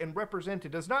part and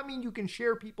represented does not mean you can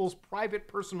share people's private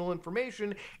personal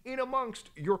information in amongst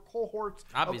your cohorts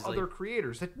of other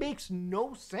creators. That makes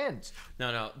no sense.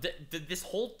 No.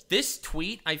 This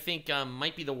tweet, I think,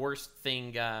 might be the worst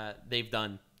thing they've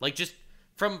done. Like, just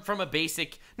from a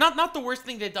basic, not the worst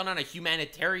thing they've done on a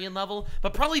humanitarian level,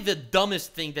 but probably the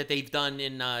dumbest thing that they've done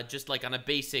in just like on a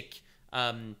basic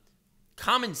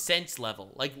common sense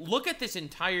level. Like, look at this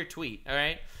entire tweet, all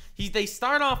right? They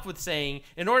start off with saying,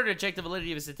 in order to check the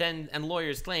validity of his attend and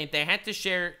lawyer's claim, they had to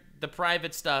share the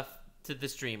private stuff to the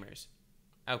streamers.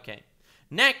 Okay.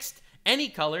 Next, Any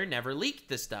Color never leaked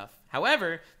the stuff.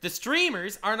 However, the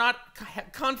streamers are not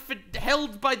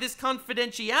held by this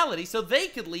confidentiality, so they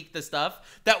could leak the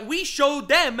stuff that we showed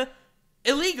them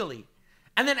illegally.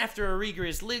 And then after a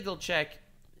rigorous legal check,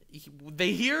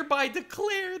 they hereby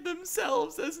declare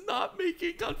themselves as not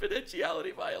making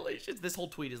confidentiality violations. This whole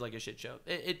tweet is like a shit show.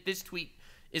 This tweet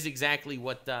is exactly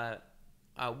what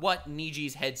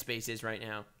Niji's headspace is right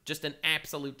now. Just an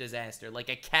absolute disaster, like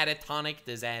a catatonic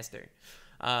disaster.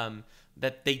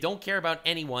 That they don't care about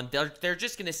anyone. They're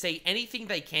just going to say anything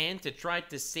they can to try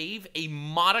to save a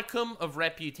modicum of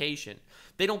reputation.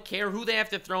 They don't care who they have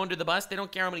to throw under the bus. They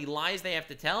don't care how many lies they have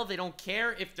to tell. They don't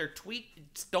care if their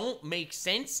tweets don't make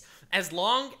sense, as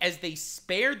long as they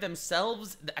spare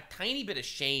themselves a tiny bit of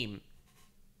shame.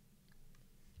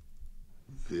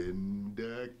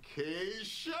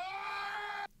 Vindication!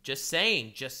 Just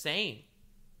saying.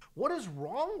 What is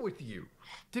wrong with you?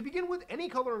 To begin with, Any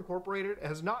Color Incorporated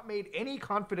has not made any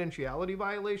confidentiality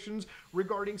violations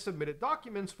regarding submitted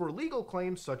documents for legal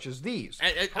claims such as these.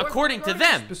 According to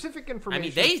them. Specific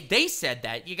information. I mean, they said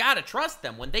that. You gotta trust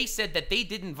them. When they said that they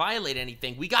didn't violate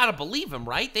anything, we gotta believe them,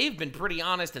 right? They've been pretty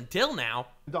honest until now.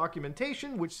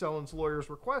 Documentation, which Selen's lawyers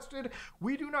requested,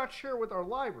 we do not share with our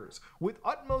livers. With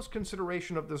utmost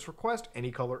consideration of this request,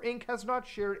 Any Color Inc. has not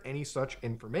shared any such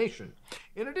information.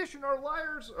 In addition, our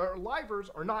livers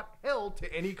are not held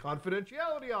to any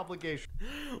confidentiality obligation.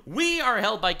 We are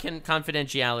held by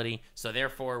confidentiality, so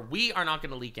therefore we are not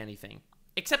going to leak anything.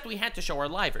 Except we had to show our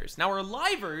livers. Now our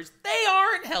livers, they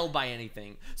aren't held by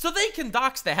anything, so they can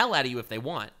dox the hell out of you if they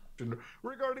want.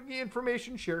 Regarding the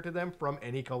information shared to them from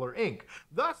Any Color Inc.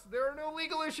 Thus, there are no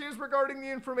legal issues regarding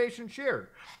the information shared.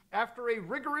 After a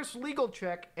rigorous legal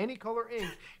check, Any Color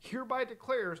Inc. hereby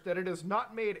declares that it has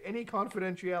not made any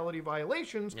confidentiality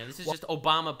violations. Yeah, this is just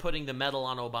Obama putting the medal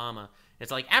on Obama.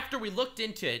 It's like, after we looked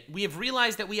into it, we have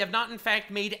realized that we have not in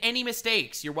fact made any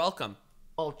mistakes. You're welcome.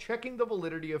 While checking the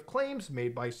validity of claims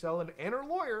made by Selen and her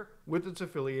lawyer with its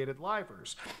affiliated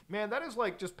livers. Man, that is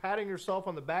like just patting yourself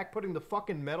on the back, putting the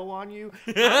fucking medal on you.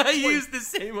 I used the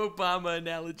same Obama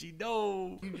analogy.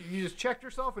 No. You just checked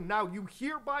yourself, and now you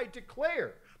hereby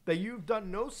declare that you've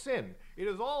done no sin. It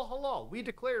is all halal. We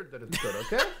declared that it's good,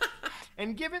 okay?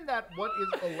 And given that what is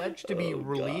alleged to be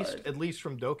released, at least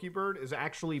from Dokibird, is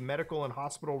actually medical and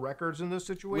hospital records in this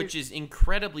situation, which is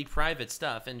incredibly private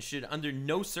stuff and should under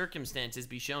no circumstances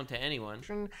be shown to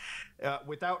anyone.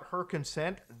 Without her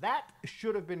consent, that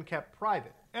should have been kept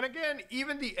private. And again,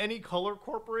 even the Any Color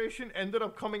Corporation ended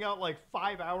up coming out like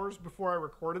 5 hours before I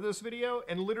recorded this video,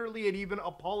 and literally it even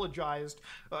apologized,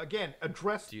 again,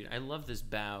 addressed... Dude, I love this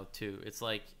bow, too. It's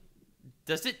like,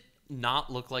 does it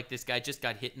not look like this guy just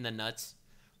got hit in the nuts?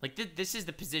 Like, this is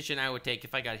the position I would take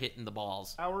if I got hit in the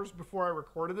balls. Hours before I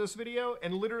recorded this video,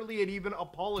 and literally it even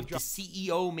apologized. The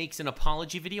CEO makes an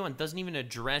apology video and doesn't even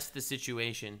address the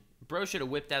situation. Bro should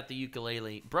have whipped out the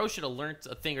ukulele. Bro should have learned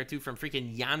a thing or two from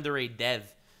freaking Yandere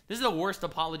Dev. This is the worst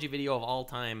apology video of all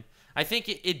time. I think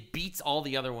it beats all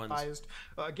the other ones.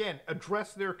 Again,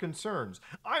 address their concerns.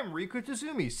 I'm Riku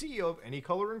Tazumi, CEO of Any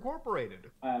Color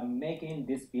Incorporated. I'm making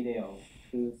this video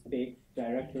to speak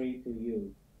directly to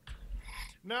you.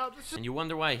 Now, this is... And you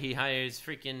wonder why he hires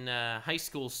freaking high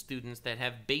school students that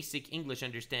have basic English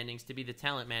understandings to be the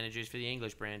talent managers for the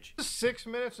English branch. 6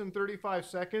 minutes and 35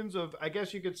 seconds of, I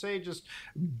guess you could say, just,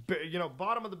 you know,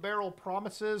 bottom of the barrel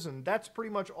promises, and that's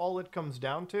pretty much all it comes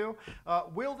down to.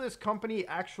 Will this company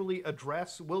actually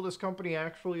address, will this company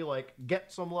actually, like,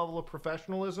 get some level of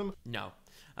professionalism? No.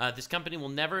 This company will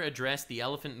never address the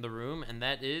elephant in the room, and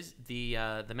that is the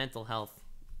mental health.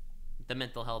 The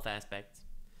mental health aspect.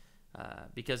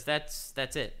 Because that's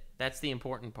it. That's the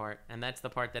important part, and that's the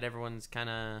part that everyone's kind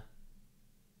of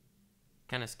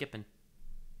skipping.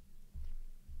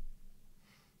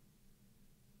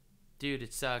 Dude,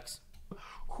 it sucks.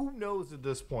 Who knows at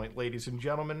this point, ladies and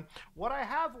gentlemen? What I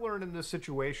have learned in this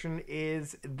situation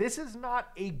is this is not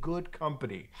a good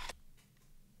company.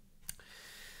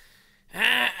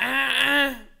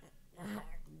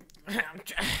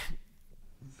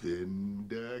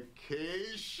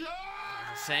 Vindication.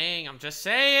 I'm just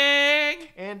saying.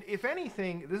 And if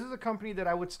anything, this is a company that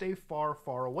I would stay far,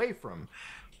 far away from.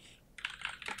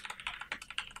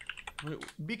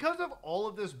 Because of all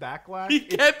of this backlash... He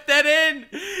kept that in!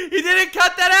 He didn't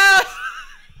cut that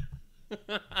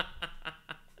out!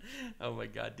 Oh my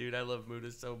god, dude, I love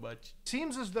Muta so much.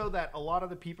 Seems as though that a lot of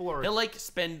the people are... He'll, like,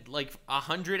 spend, like,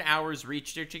 100 hours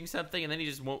researching something, and then he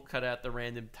just won't cut out the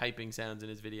random typing sounds in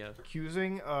his video.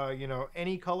 Accusing, you know,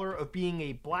 Any Color of being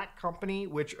a black company,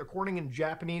 which, according in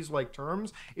Japanese-like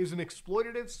terms, is an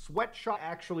exploitative sweatshop. I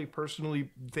actually personally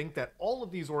think that all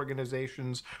of these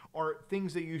organizations are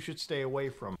things that you should stay away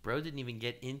from. Bro didn't even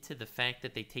get into the fact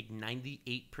that they take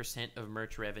 98% of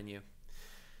merch revenue.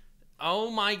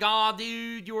 Oh my god,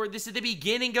 dude, this is the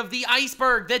beginning of the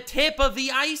iceberg, the tip of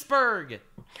the iceberg.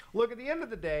 Look, at the end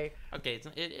of the day... Okay,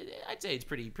 I'd say it's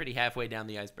pretty halfway down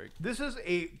the iceberg. This is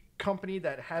a company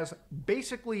that has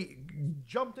basically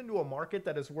jumped into a market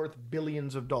that is worth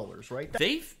billions of dollars, right?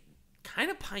 They've kind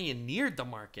of pioneered the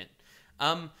market.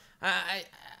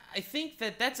 I think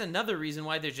that's another reason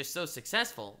why they're just so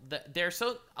successful.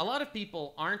 A lot of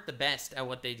people aren't the best at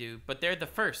what they do, but they're the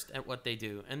first at what they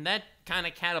do, and that kind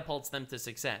of catapults them to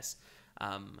success.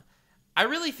 I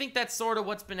really think that's sort of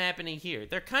what's been happening here.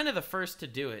 They're kind of the first to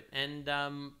do it, and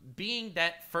being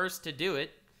that first to do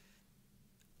it,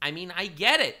 I mean, I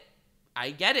get it.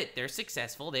 I get it. They're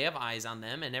successful. They have eyes on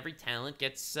them, and every talent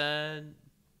gets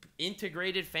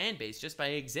integrated fan base just by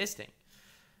existing.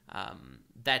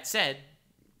 That said,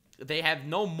 they have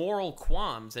no moral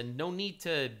qualms and no need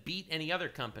to beat any other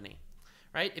company,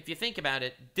 right? If you think about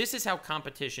it, this is how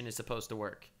competition is supposed to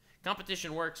work.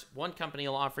 Competition works, one company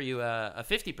will offer you a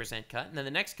 50% cut, and then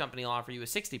the next company will offer you a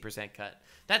 60% cut.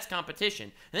 That's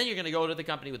competition. And then you're going to go to the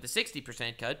company with the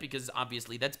 60% cut because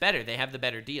obviously that's better. They have the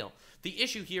better deal. The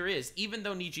issue here is, even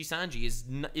though Nijisanji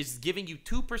is giving you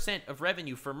 2% of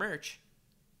revenue for merch,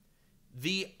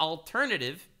 the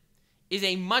alternative is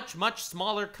a much, much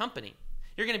smaller company.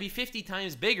 You're going to be 50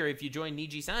 times bigger if you join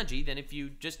Nijisanji than if you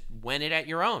just went it at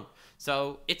your own.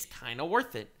 So it's kind of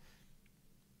worth it.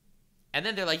 And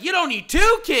then they're like, you don't need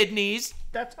 2 kidneys.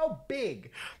 That's how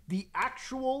big the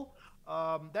actual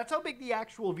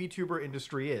VTuber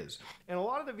industry is. And a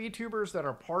lot of the VTubers that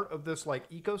are part of this like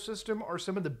ecosystem are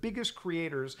some of the biggest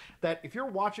creators that if you're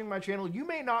watching my channel, you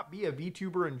may not be a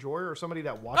VTuber enjoyer or somebody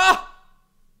that watches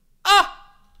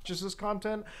just this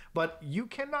content, but you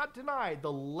cannot deny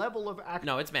the level of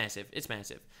No, it's massive. It's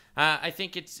massive. I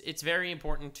think it's very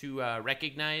important to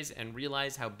recognize and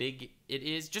realize how big it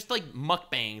is. Just like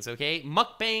mukbangs, okay?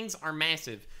 Mukbangs are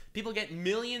massive. People get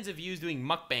millions of views doing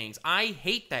mukbangs. I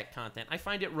hate that content. I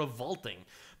find it revolting.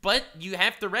 But you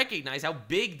have to recognize how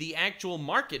big the actual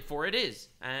market for it is.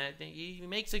 He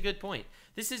makes a good point.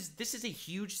 This is a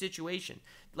huge situation.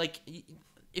 Like,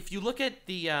 if you look at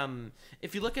the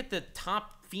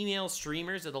top female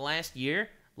streamers of the last year,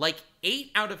 like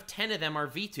 8 out of 10 of them are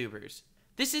VTubers.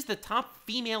 This is the top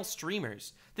female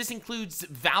streamers. This includes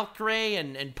Valkyrie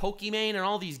and Pokimane and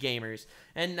all these gamers.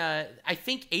 And I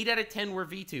think 8 out of 10 were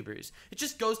VTubers. It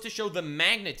just goes to show the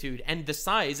magnitude and the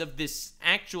size of this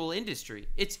actual industry.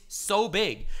 It's so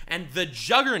big. And the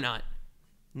juggernaut,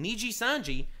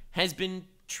 Nijisanji, has been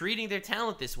treating their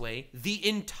talent this way the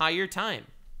entire time.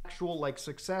 actual like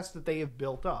success that they have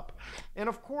built up. And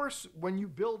of course, when you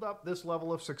build up this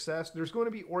level of success, there's going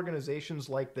to be organizations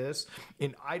like this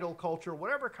in idol culture,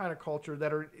 whatever kind of culture,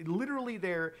 that are literally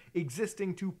there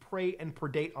existing to prey and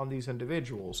predate on these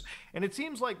individuals. And it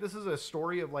seems like this is a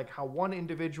story of like how one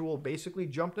individual basically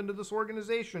jumped into this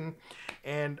organization,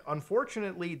 and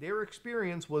unfortunately their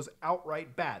experience was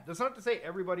outright bad. That's not to say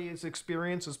everybody's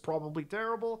experience is probably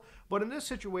terrible, but in this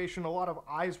situation a lot of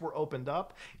eyes were opened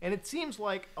up, and it seems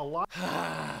like a lot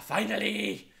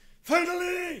Finally!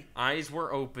 Eyes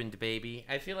were opened, baby.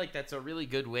 I feel like that's a really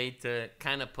good way to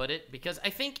kind of put it, because I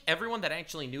think everyone that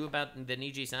actually knew about the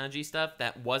Nijisanji stuff,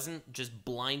 that wasn't just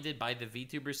blinded by the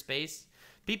VTuber space,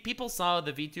 people saw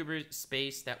the VTuber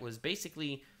space that was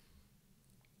basically,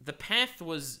 the path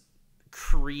was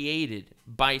created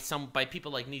by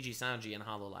people like Nijisanji and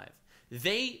HoloLive.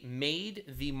 They made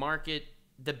the market,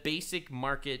 the basic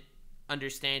market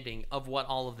understanding of what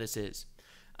all of this is.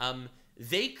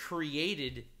 They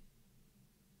created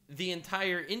the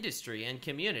entire industry and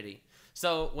community.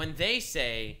 So when they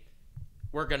say,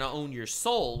 we're going to own your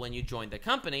soul when you join the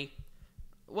company,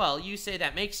 well, you say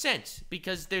that makes sense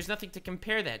because there's nothing to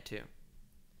compare that to.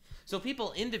 So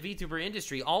people in the VTuber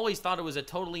industry always thought it was a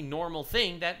totally normal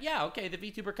thing that, yeah, okay, the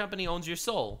VTuber company owns your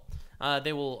soul.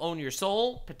 They will own your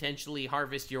soul, potentially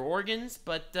harvest your organs,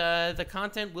 but the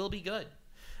content will be good.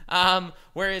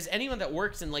 Whereas anyone that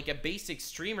works in like a basic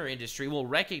streamer industry will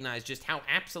recognize just how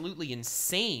absolutely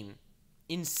insane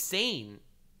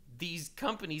these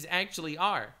companies actually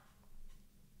are.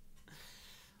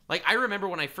 Like, I remember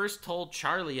when I first told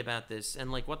Charlie about this and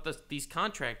like what these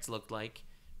contracts looked like,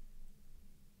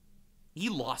 he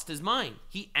lost his mind.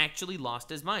 He actually lost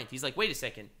his mind. He's like, wait a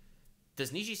second,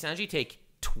 does Nijisanji take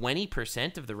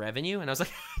 20% of the revenue? And I was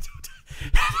like,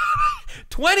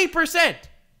 20%!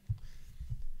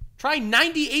 Try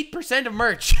 98% of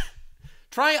merch.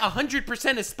 Try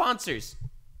 100% of sponsors.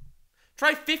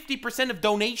 Try 50% of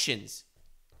donations.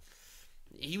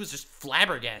 He was just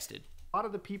flabbergasted. A lot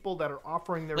of the people that are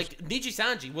offering their... Like,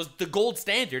 Nijisanji was the gold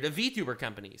standard of VTuber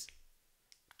companies.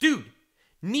 Dude,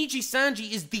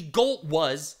 Nijisanji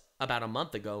was, about a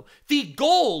month ago, the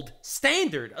gold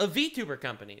standard of VTuber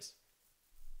companies.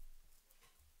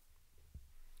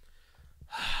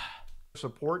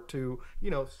 Support to,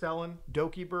 you know, Selen,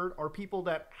 Dokibird are people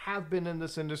that have been in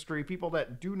this industry, people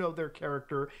that do know their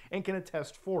character and can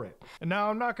attest for it. And now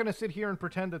I'm not going to sit here and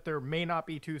pretend that there may not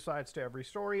be two sides to every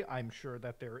story. I'm sure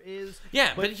that there is.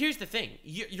 Yeah, but here's the thing.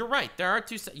 You're right. There are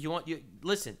two sides.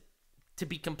 Listen, to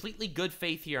be completely good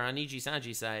faith here on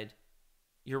Nijisanji's side,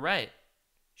 you're right.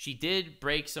 She did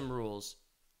break some rules.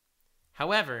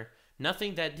 However,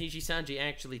 nothing that Nijisanji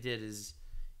actually did is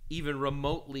even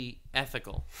remotely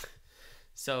ethical.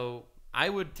 So I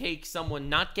would take someone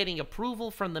not getting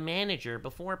approval from the manager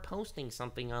before posting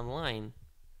something online.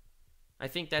 I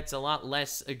think that's a lot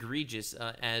less egregious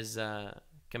as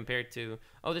compared to,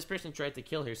 oh, this person tried to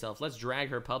kill herself. Let's drag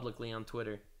her publicly on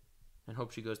Twitter and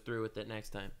hope she goes through with it next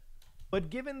time. But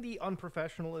given the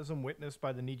unprofessionalism witnessed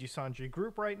by the Nijisanji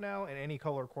group right now and Any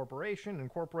Color Corporation,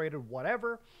 Incorporated,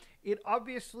 whatever, it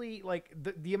obviously, like,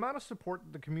 the amount of support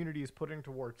that the community is putting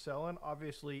towards Selen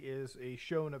obviously is a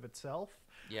shown of itself.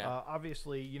 Yeah.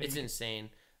 Obviously, you know... It's insane.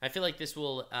 I feel like this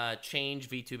will change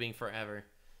VTubing forever.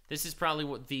 This is probably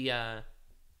what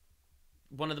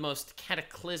one of the most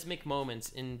cataclysmic moments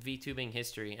in VTubing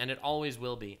history, and it always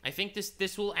will be. I think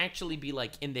this will actually be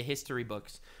like in the history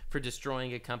books for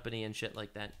destroying a company and shit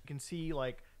like that. You can see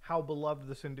like how beloved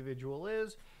this individual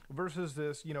is versus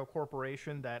this, you know,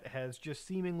 corporation that has just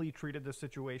seemingly treated the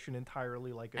situation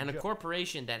entirely like a joke. And a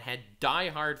corporation that had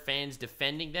diehard fans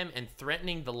defending them and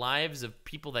threatening the lives of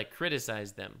people that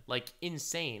criticized them. Like,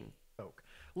 insane.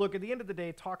 Look, at the end of the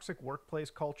day, toxic workplace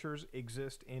cultures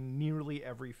exist in nearly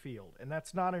every field, and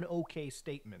that's not an okay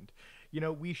statement. You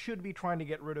know, we should be trying to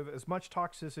get rid of as much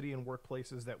toxicity in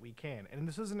workplaces that we can. And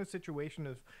this isn't a situation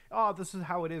of, oh, this is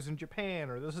how it is in Japan,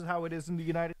 or this is how it is in the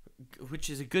United States. Which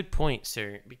is a good point,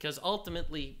 sir, because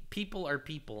ultimately, people are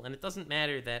people, and it doesn't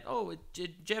matter that, oh,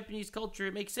 Japanese culture,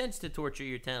 it makes sense to torture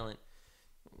your talent.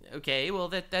 Okay,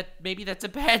 well, maybe that's a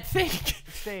bad thing.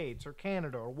 States or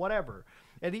Canada or whatever.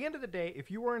 At the end of the day, if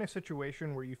you are in a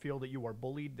situation where you feel that you are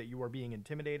bullied, that you are being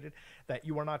intimidated, that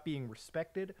you are not being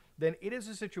respected, then it is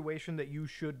a situation that you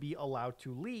should be allowed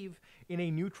to leave in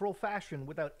a neutral fashion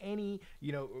without any,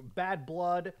 you know, bad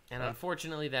blood. And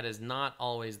unfortunately, that is not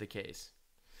always the case.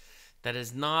 That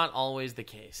is not always the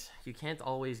case. You can't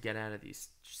always get out of these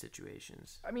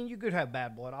situations. I mean, you could have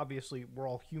bad blood. Obviously, we're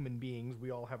all human beings. We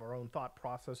all have our own thought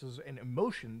processes and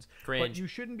emotions. Cringe. But you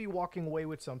shouldn't be walking away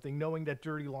with something knowing that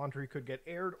dirty laundry could get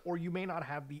aired, or you may not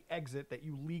have the exit that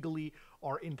you legally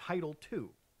are entitled to.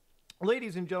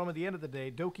 Ladies and gentlemen, at the end of the day,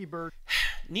 Dokibird...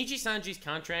 Nijisanji's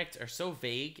contracts are so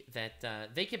vague that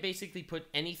they can basically put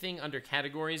anything under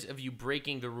categories of you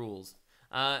breaking the rules.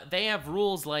 They have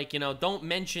rules like, you know, don't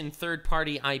mention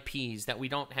third-party IPs that we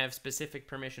don't have specific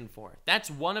permission for.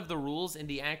 That's one of the rules in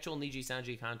the actual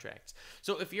Nijisanji contracts.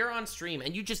 So if you're on stream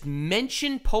and you just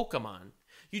mention Pokemon,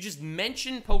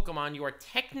 you are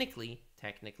technically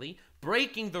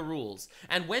breaking the rules.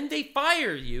 And when they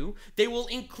fire you, they will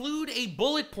include a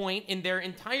bullet point in their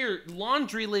entire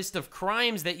laundry list of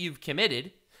crimes that you've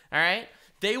committed, all right?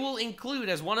 They will include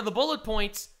as one of the bullet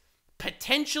points,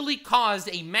 potentially caused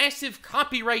a massive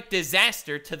copyright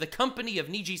disaster to the company of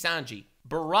Nijisanji.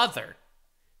 Brother,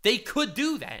 they could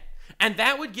do that. And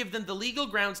that would give them the legal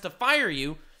grounds to fire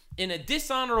you in a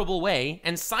dishonorable way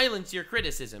and silence your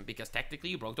criticism, because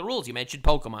technically you broke the rules. You mentioned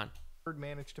Pokemon.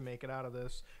 Managed to make it out of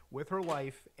this with her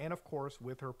life and, of course,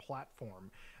 with her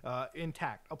platform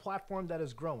intact. A platform that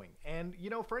is growing. And, you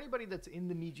know, for anybody that's in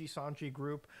the Nijisanji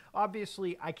group,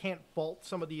 obviously I can't fault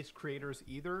some of these creators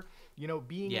either. You know,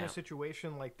 being in a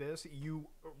situation like this, you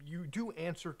do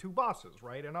answer to bosses,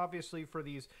 right? And obviously for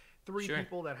these three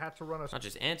people that had to run a... Not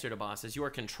just answer to bosses, you are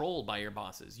controlled by your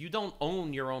bosses. You don't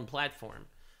own your own platform.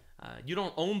 You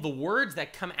don't own the words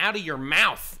that come out of your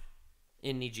mouth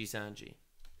in Nijisanji.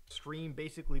 Stream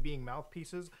basically being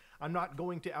mouthpieces. I'm not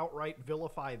going to outright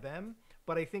vilify them,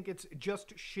 but I think it's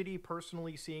just shitty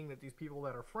personally seeing that these people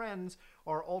that are friends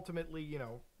are ultimately, you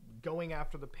know, going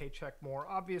after the paycheck more,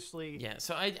 obviously. Yeah,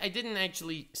 so I didn't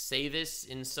actually say this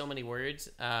in so many words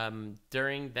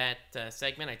during that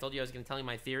segment. I told you I was going to tell you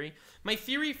my theory. My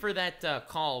theory for that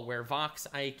call where Vox,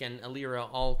 Ike, and Alira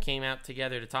all came out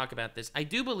together to talk about this, I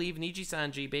do believe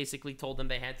Nijisanji basically told them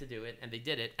they had to do it, and they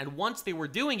did it. And once they were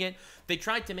doing it, they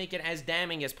tried to make it as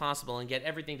damning as possible and get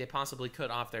everything they possibly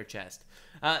could off their chest.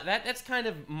 That's kind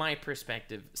of my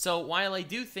perspective. So while I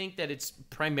do think that it's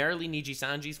primarily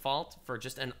Nijisanji's fault for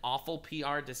just an awful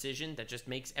PR decision that just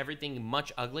makes everything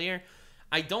much uglier,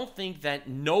 I don't think that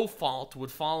no fault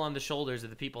would fall on the shoulders of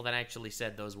the people that actually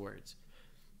said those words.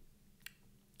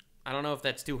 I don't know if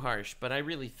that's too harsh, but I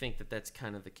really think that that's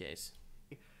kind of the case.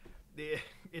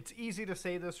 It's easy to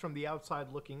say this from the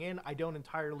outside looking in. I don't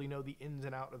entirely know the ins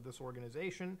and outs of this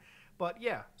organization. But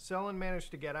yeah, Selen managed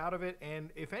to get out of it,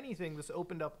 and if anything, this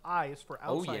opened up eyes for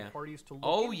outside parties to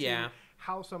look into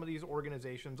how some of these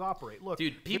organizations operate. Look,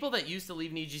 dude, people that used to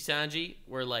leave Nijisanji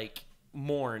were like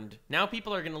mourned. Now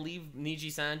people are going to leave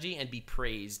Nijisanji and be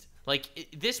praised. Like,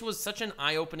 this was such an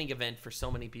eye-opening event for so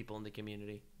many people in the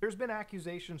community. There's been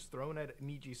accusations thrown at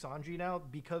Nijisanji now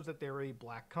because that they're a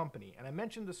black company. And I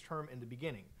mentioned this term in the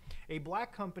beginning. A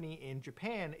black company in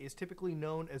Japan is typically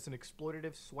known as an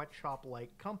exploitative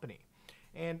sweatshop-like company.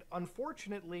 And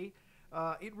unfortunately,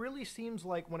 it really seems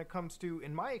like when it comes to,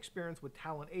 in my experience with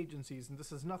talent agencies, and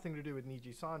this has nothing to do with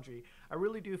Nijisanji, I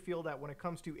really do feel that when it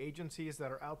comes to agencies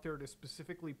that are out there to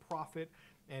specifically profit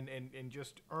and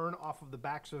just earn off of the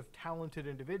backs of talented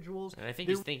individuals. And I think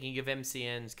he's thinking of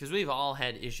MCNs, because we've all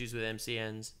had issues with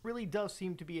MCNs. Really does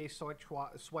seem to be a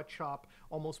sweatshop,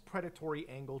 almost predatory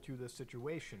angle to this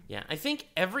situation. Yeah, I think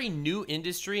every new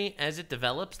industry, as it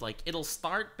develops, like, it'll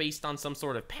start based on some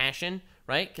sort of passion,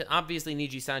 right? 'Cause obviously,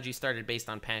 Nijisanji started based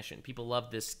on passion. People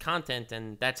love this content,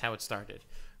 and that's how it started,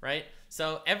 right?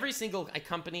 So every single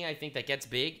company, I think, that gets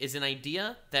big is an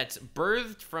idea that's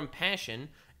birthed from passion,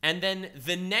 and then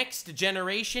the next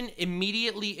generation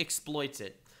immediately exploits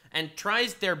it and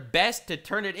tries their best to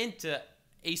turn it into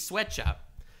a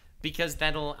sweatshop because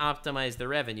that'll optimize the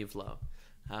revenue flow.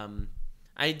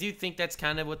 I do think that's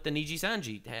kind of what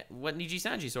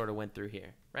Nijisanji sort of went through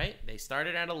here, right? They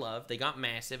started out of love, they got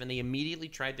massive, and they immediately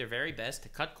tried their very best to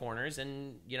cut corners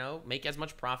and, you know, make as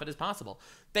much profit as possible.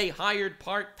 They hired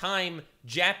part-time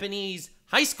Japanese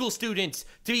high school students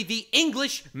to be the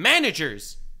English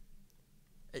managers.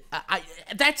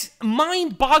 That's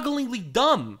mind-bogglingly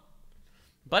dumb,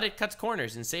 but it cuts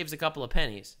corners and saves a couple of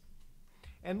pennies.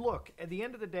 And look, at the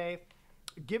end of the day,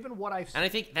 given what I've seen... And I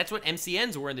think that's what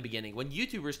MCNs were in the beginning. When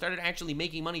YouTubers started actually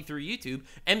making money through YouTube,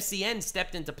 MCNs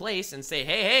stepped into place and say,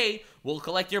 hey, we'll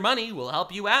collect your money, we'll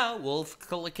help you out, we'll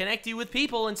connect you with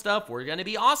people and stuff, we're going to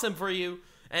be awesome for you.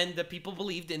 And the people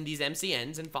believed in these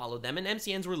MCNs and followed them. And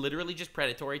MCNs were literally just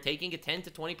predatory, taking a 10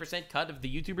 to 20% cut of the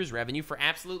YouTuber's revenue for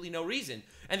absolutely no reason.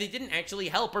 And they didn't actually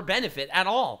help or benefit at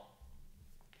all.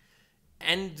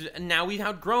 And now we've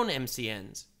outgrown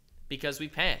MCNs. because we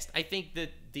passed. I think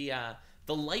that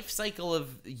the life cycle of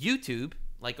YouTube,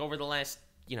 like over the last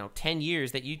 10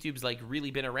 years that YouTube's like really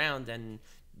been around and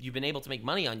you've been able to make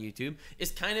money on YouTube,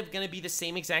 is kind of going to be the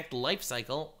same exact life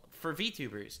cycle for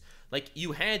VTubers. Like,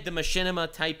 you had the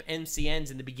machinima type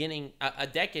MCNs in the beginning a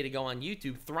decade ago on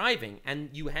YouTube thriving, and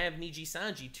you have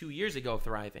Nijisanji 2 years ago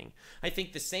thriving. I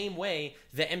think the same way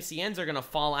the MCNs are going to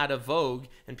fall out of vogue,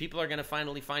 and people are going to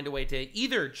finally find a way to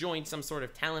either join some sort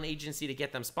of talent agency to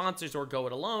get them sponsors or go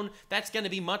it alone. That's going to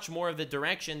be much more of the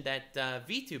direction that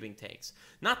VTubing takes.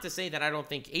 Not to say that I don't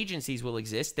think agencies will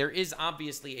exist. There is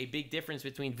obviously a big difference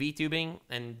between VTubing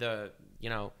and the,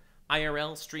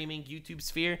 IRL streaming YouTube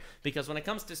sphere, because when it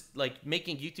comes to like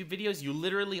making YouTube videos, you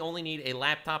literally only need a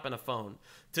laptop and a phone.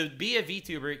 To be a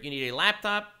VTuber, you need a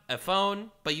laptop, a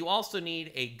phone, but you also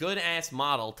need a good ass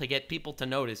model to get people to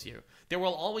notice you. There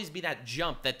will always be that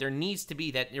jump, that there needs to be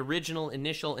that original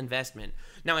initial investment.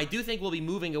 Now, I do think we'll be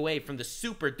moving away from the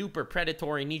super duper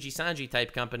predatory Nijisanji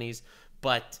type companies,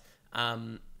 but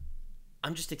I'm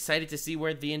just excited to see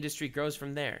where the industry grows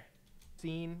from there.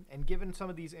 Seen, and given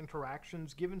some of these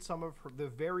interactions, given some of the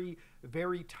very,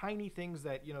 very tiny things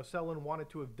that Selen wanted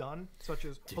to have done, such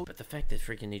as but the fact that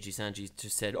freaking Nijisanji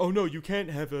just said, "Oh no, you can't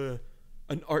have an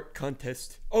art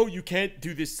contest. Oh, you can't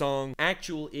do this song."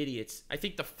 Actual idiots. I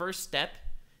think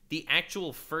the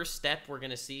actual first step we're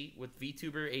gonna see with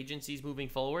VTuber agencies moving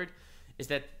forward is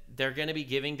that they're gonna be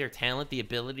giving their talent the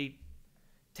ability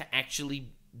to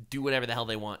actually do whatever the hell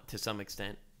they want to some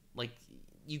extent. Like,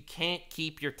 you can't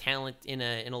keep your talent in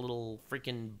a little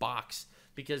freaking box,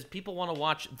 because people want to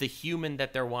watch the human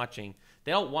that they're watching.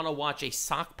 They don't want to watch a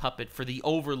sock puppet for the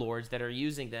overlords that are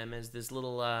using them as this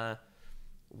little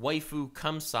waifu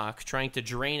cum sock, trying to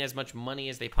drain as much money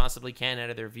as they possibly can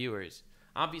out of their viewers.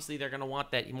 Obviously, they're going to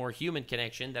want that more human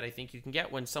connection that I think you can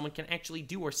get when someone can actually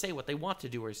do or say what they want to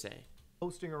do or say.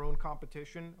 Hosting her own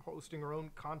competition, hosting her own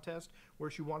contest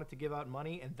where she wanted to give out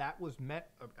money, and that was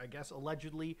met, I guess,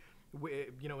 allegedly,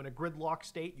 in a gridlock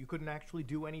state. You couldn't actually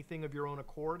do anything of your own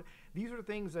accord. These are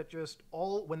things that just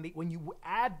all, when you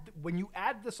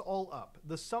add this all up,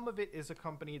 the sum of it is a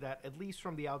company that, at least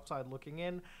from the outside looking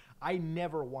in, I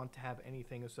never want to have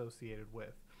anything associated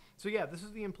with. So yeah, this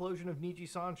is the implosion of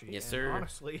Nijisanji. Yes, sir.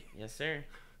 Honestly, yes, sir.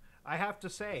 I have to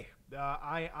say,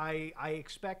 I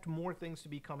expect more things to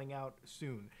be coming out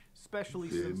soon,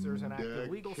 especially since there's an active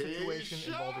legal situation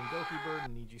involving Dokibird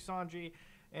and Nijisanji,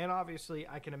 and obviously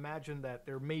I can imagine that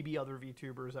there may be other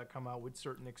VTubers that come out with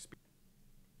certain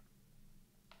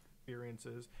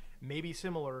experiences, maybe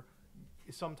similar,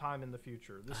 sometime in the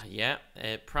future. Yeah,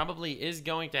 it probably is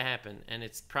going to happen, and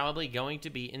it's probably going to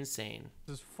be insane.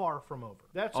 This is far from over.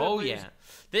 That's yeah.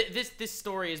 This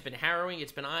story has been harrowing.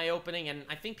 It's been eye-opening, and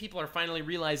I think people are finally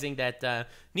realizing that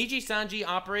Nijisanji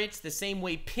operates the same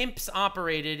way pimps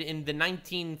operated in the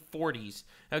 1940s.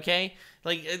 Okay,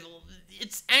 like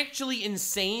it's actually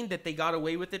insane that they got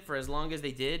away with it for as long as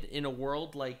they did in a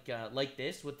world like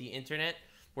this with the internet,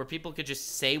 where people could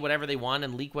just say whatever they want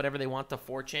and leak whatever they want to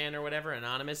 4chan or whatever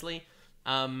anonymously.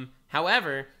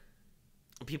 However,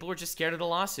 people were just scared of the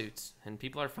lawsuits, and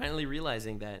people are finally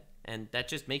realizing that, and that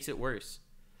just makes it worse.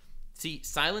 See,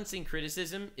 silencing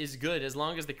criticism is good as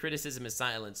long as the criticism is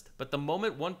silenced, but the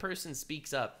moment one person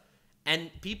speaks up,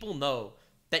 and people know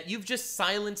that you've just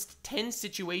silenced 10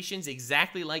 situations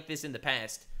exactly like this in the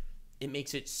past, it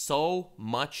makes it so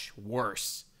much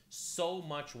worse. So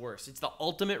much worse. It's the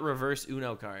ultimate reverse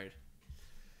Uno card.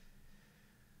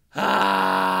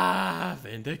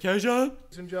 Vindication.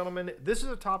 Ladies and gentlemen, this is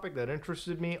a topic that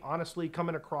interested me, honestly,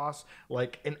 coming across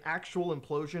like an actual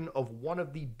implosion of one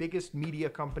of the biggest media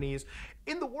companies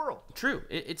in the world. True.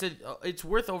 It was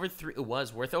worth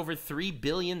over $3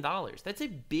 billion. That's a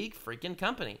big freaking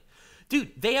company.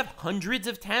 Dude, they have hundreds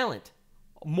of talent.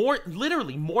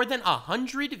 Literally more than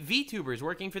 100 VTubers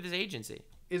working for this agency.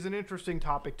 Is an interesting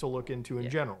topic to look into in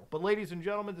general. But ladies and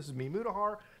gentlemen, this is me,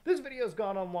 Mutahar. This video's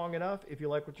gone on long enough. If you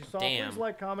like what you saw, please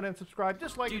like, comment, and subscribe.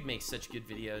 Dude makes such good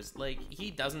videos. Like, he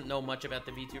doesn't know much about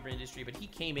the VTuber industry, but he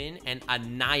came in and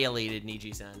annihilated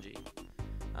Nijisanji.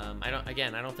 I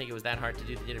don't think it was that hard to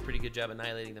do. They did a pretty good job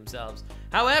annihilating themselves.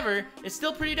 However, it's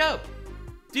still pretty dope.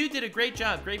 Dude did a great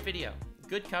job. Great video.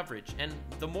 Good coverage, and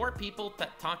the more people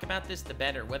that talk about this, the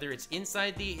better, whether it's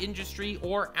inside the industry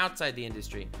or outside the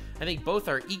industry. I think both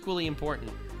are equally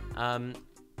important.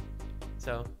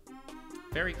 So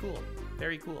very cool.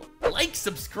 Very cool. Like,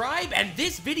 subscribe, and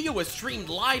this video was streamed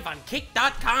live on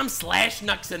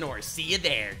kick.com/Nuxanor. See you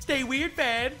there. Stay weird,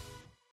 fan.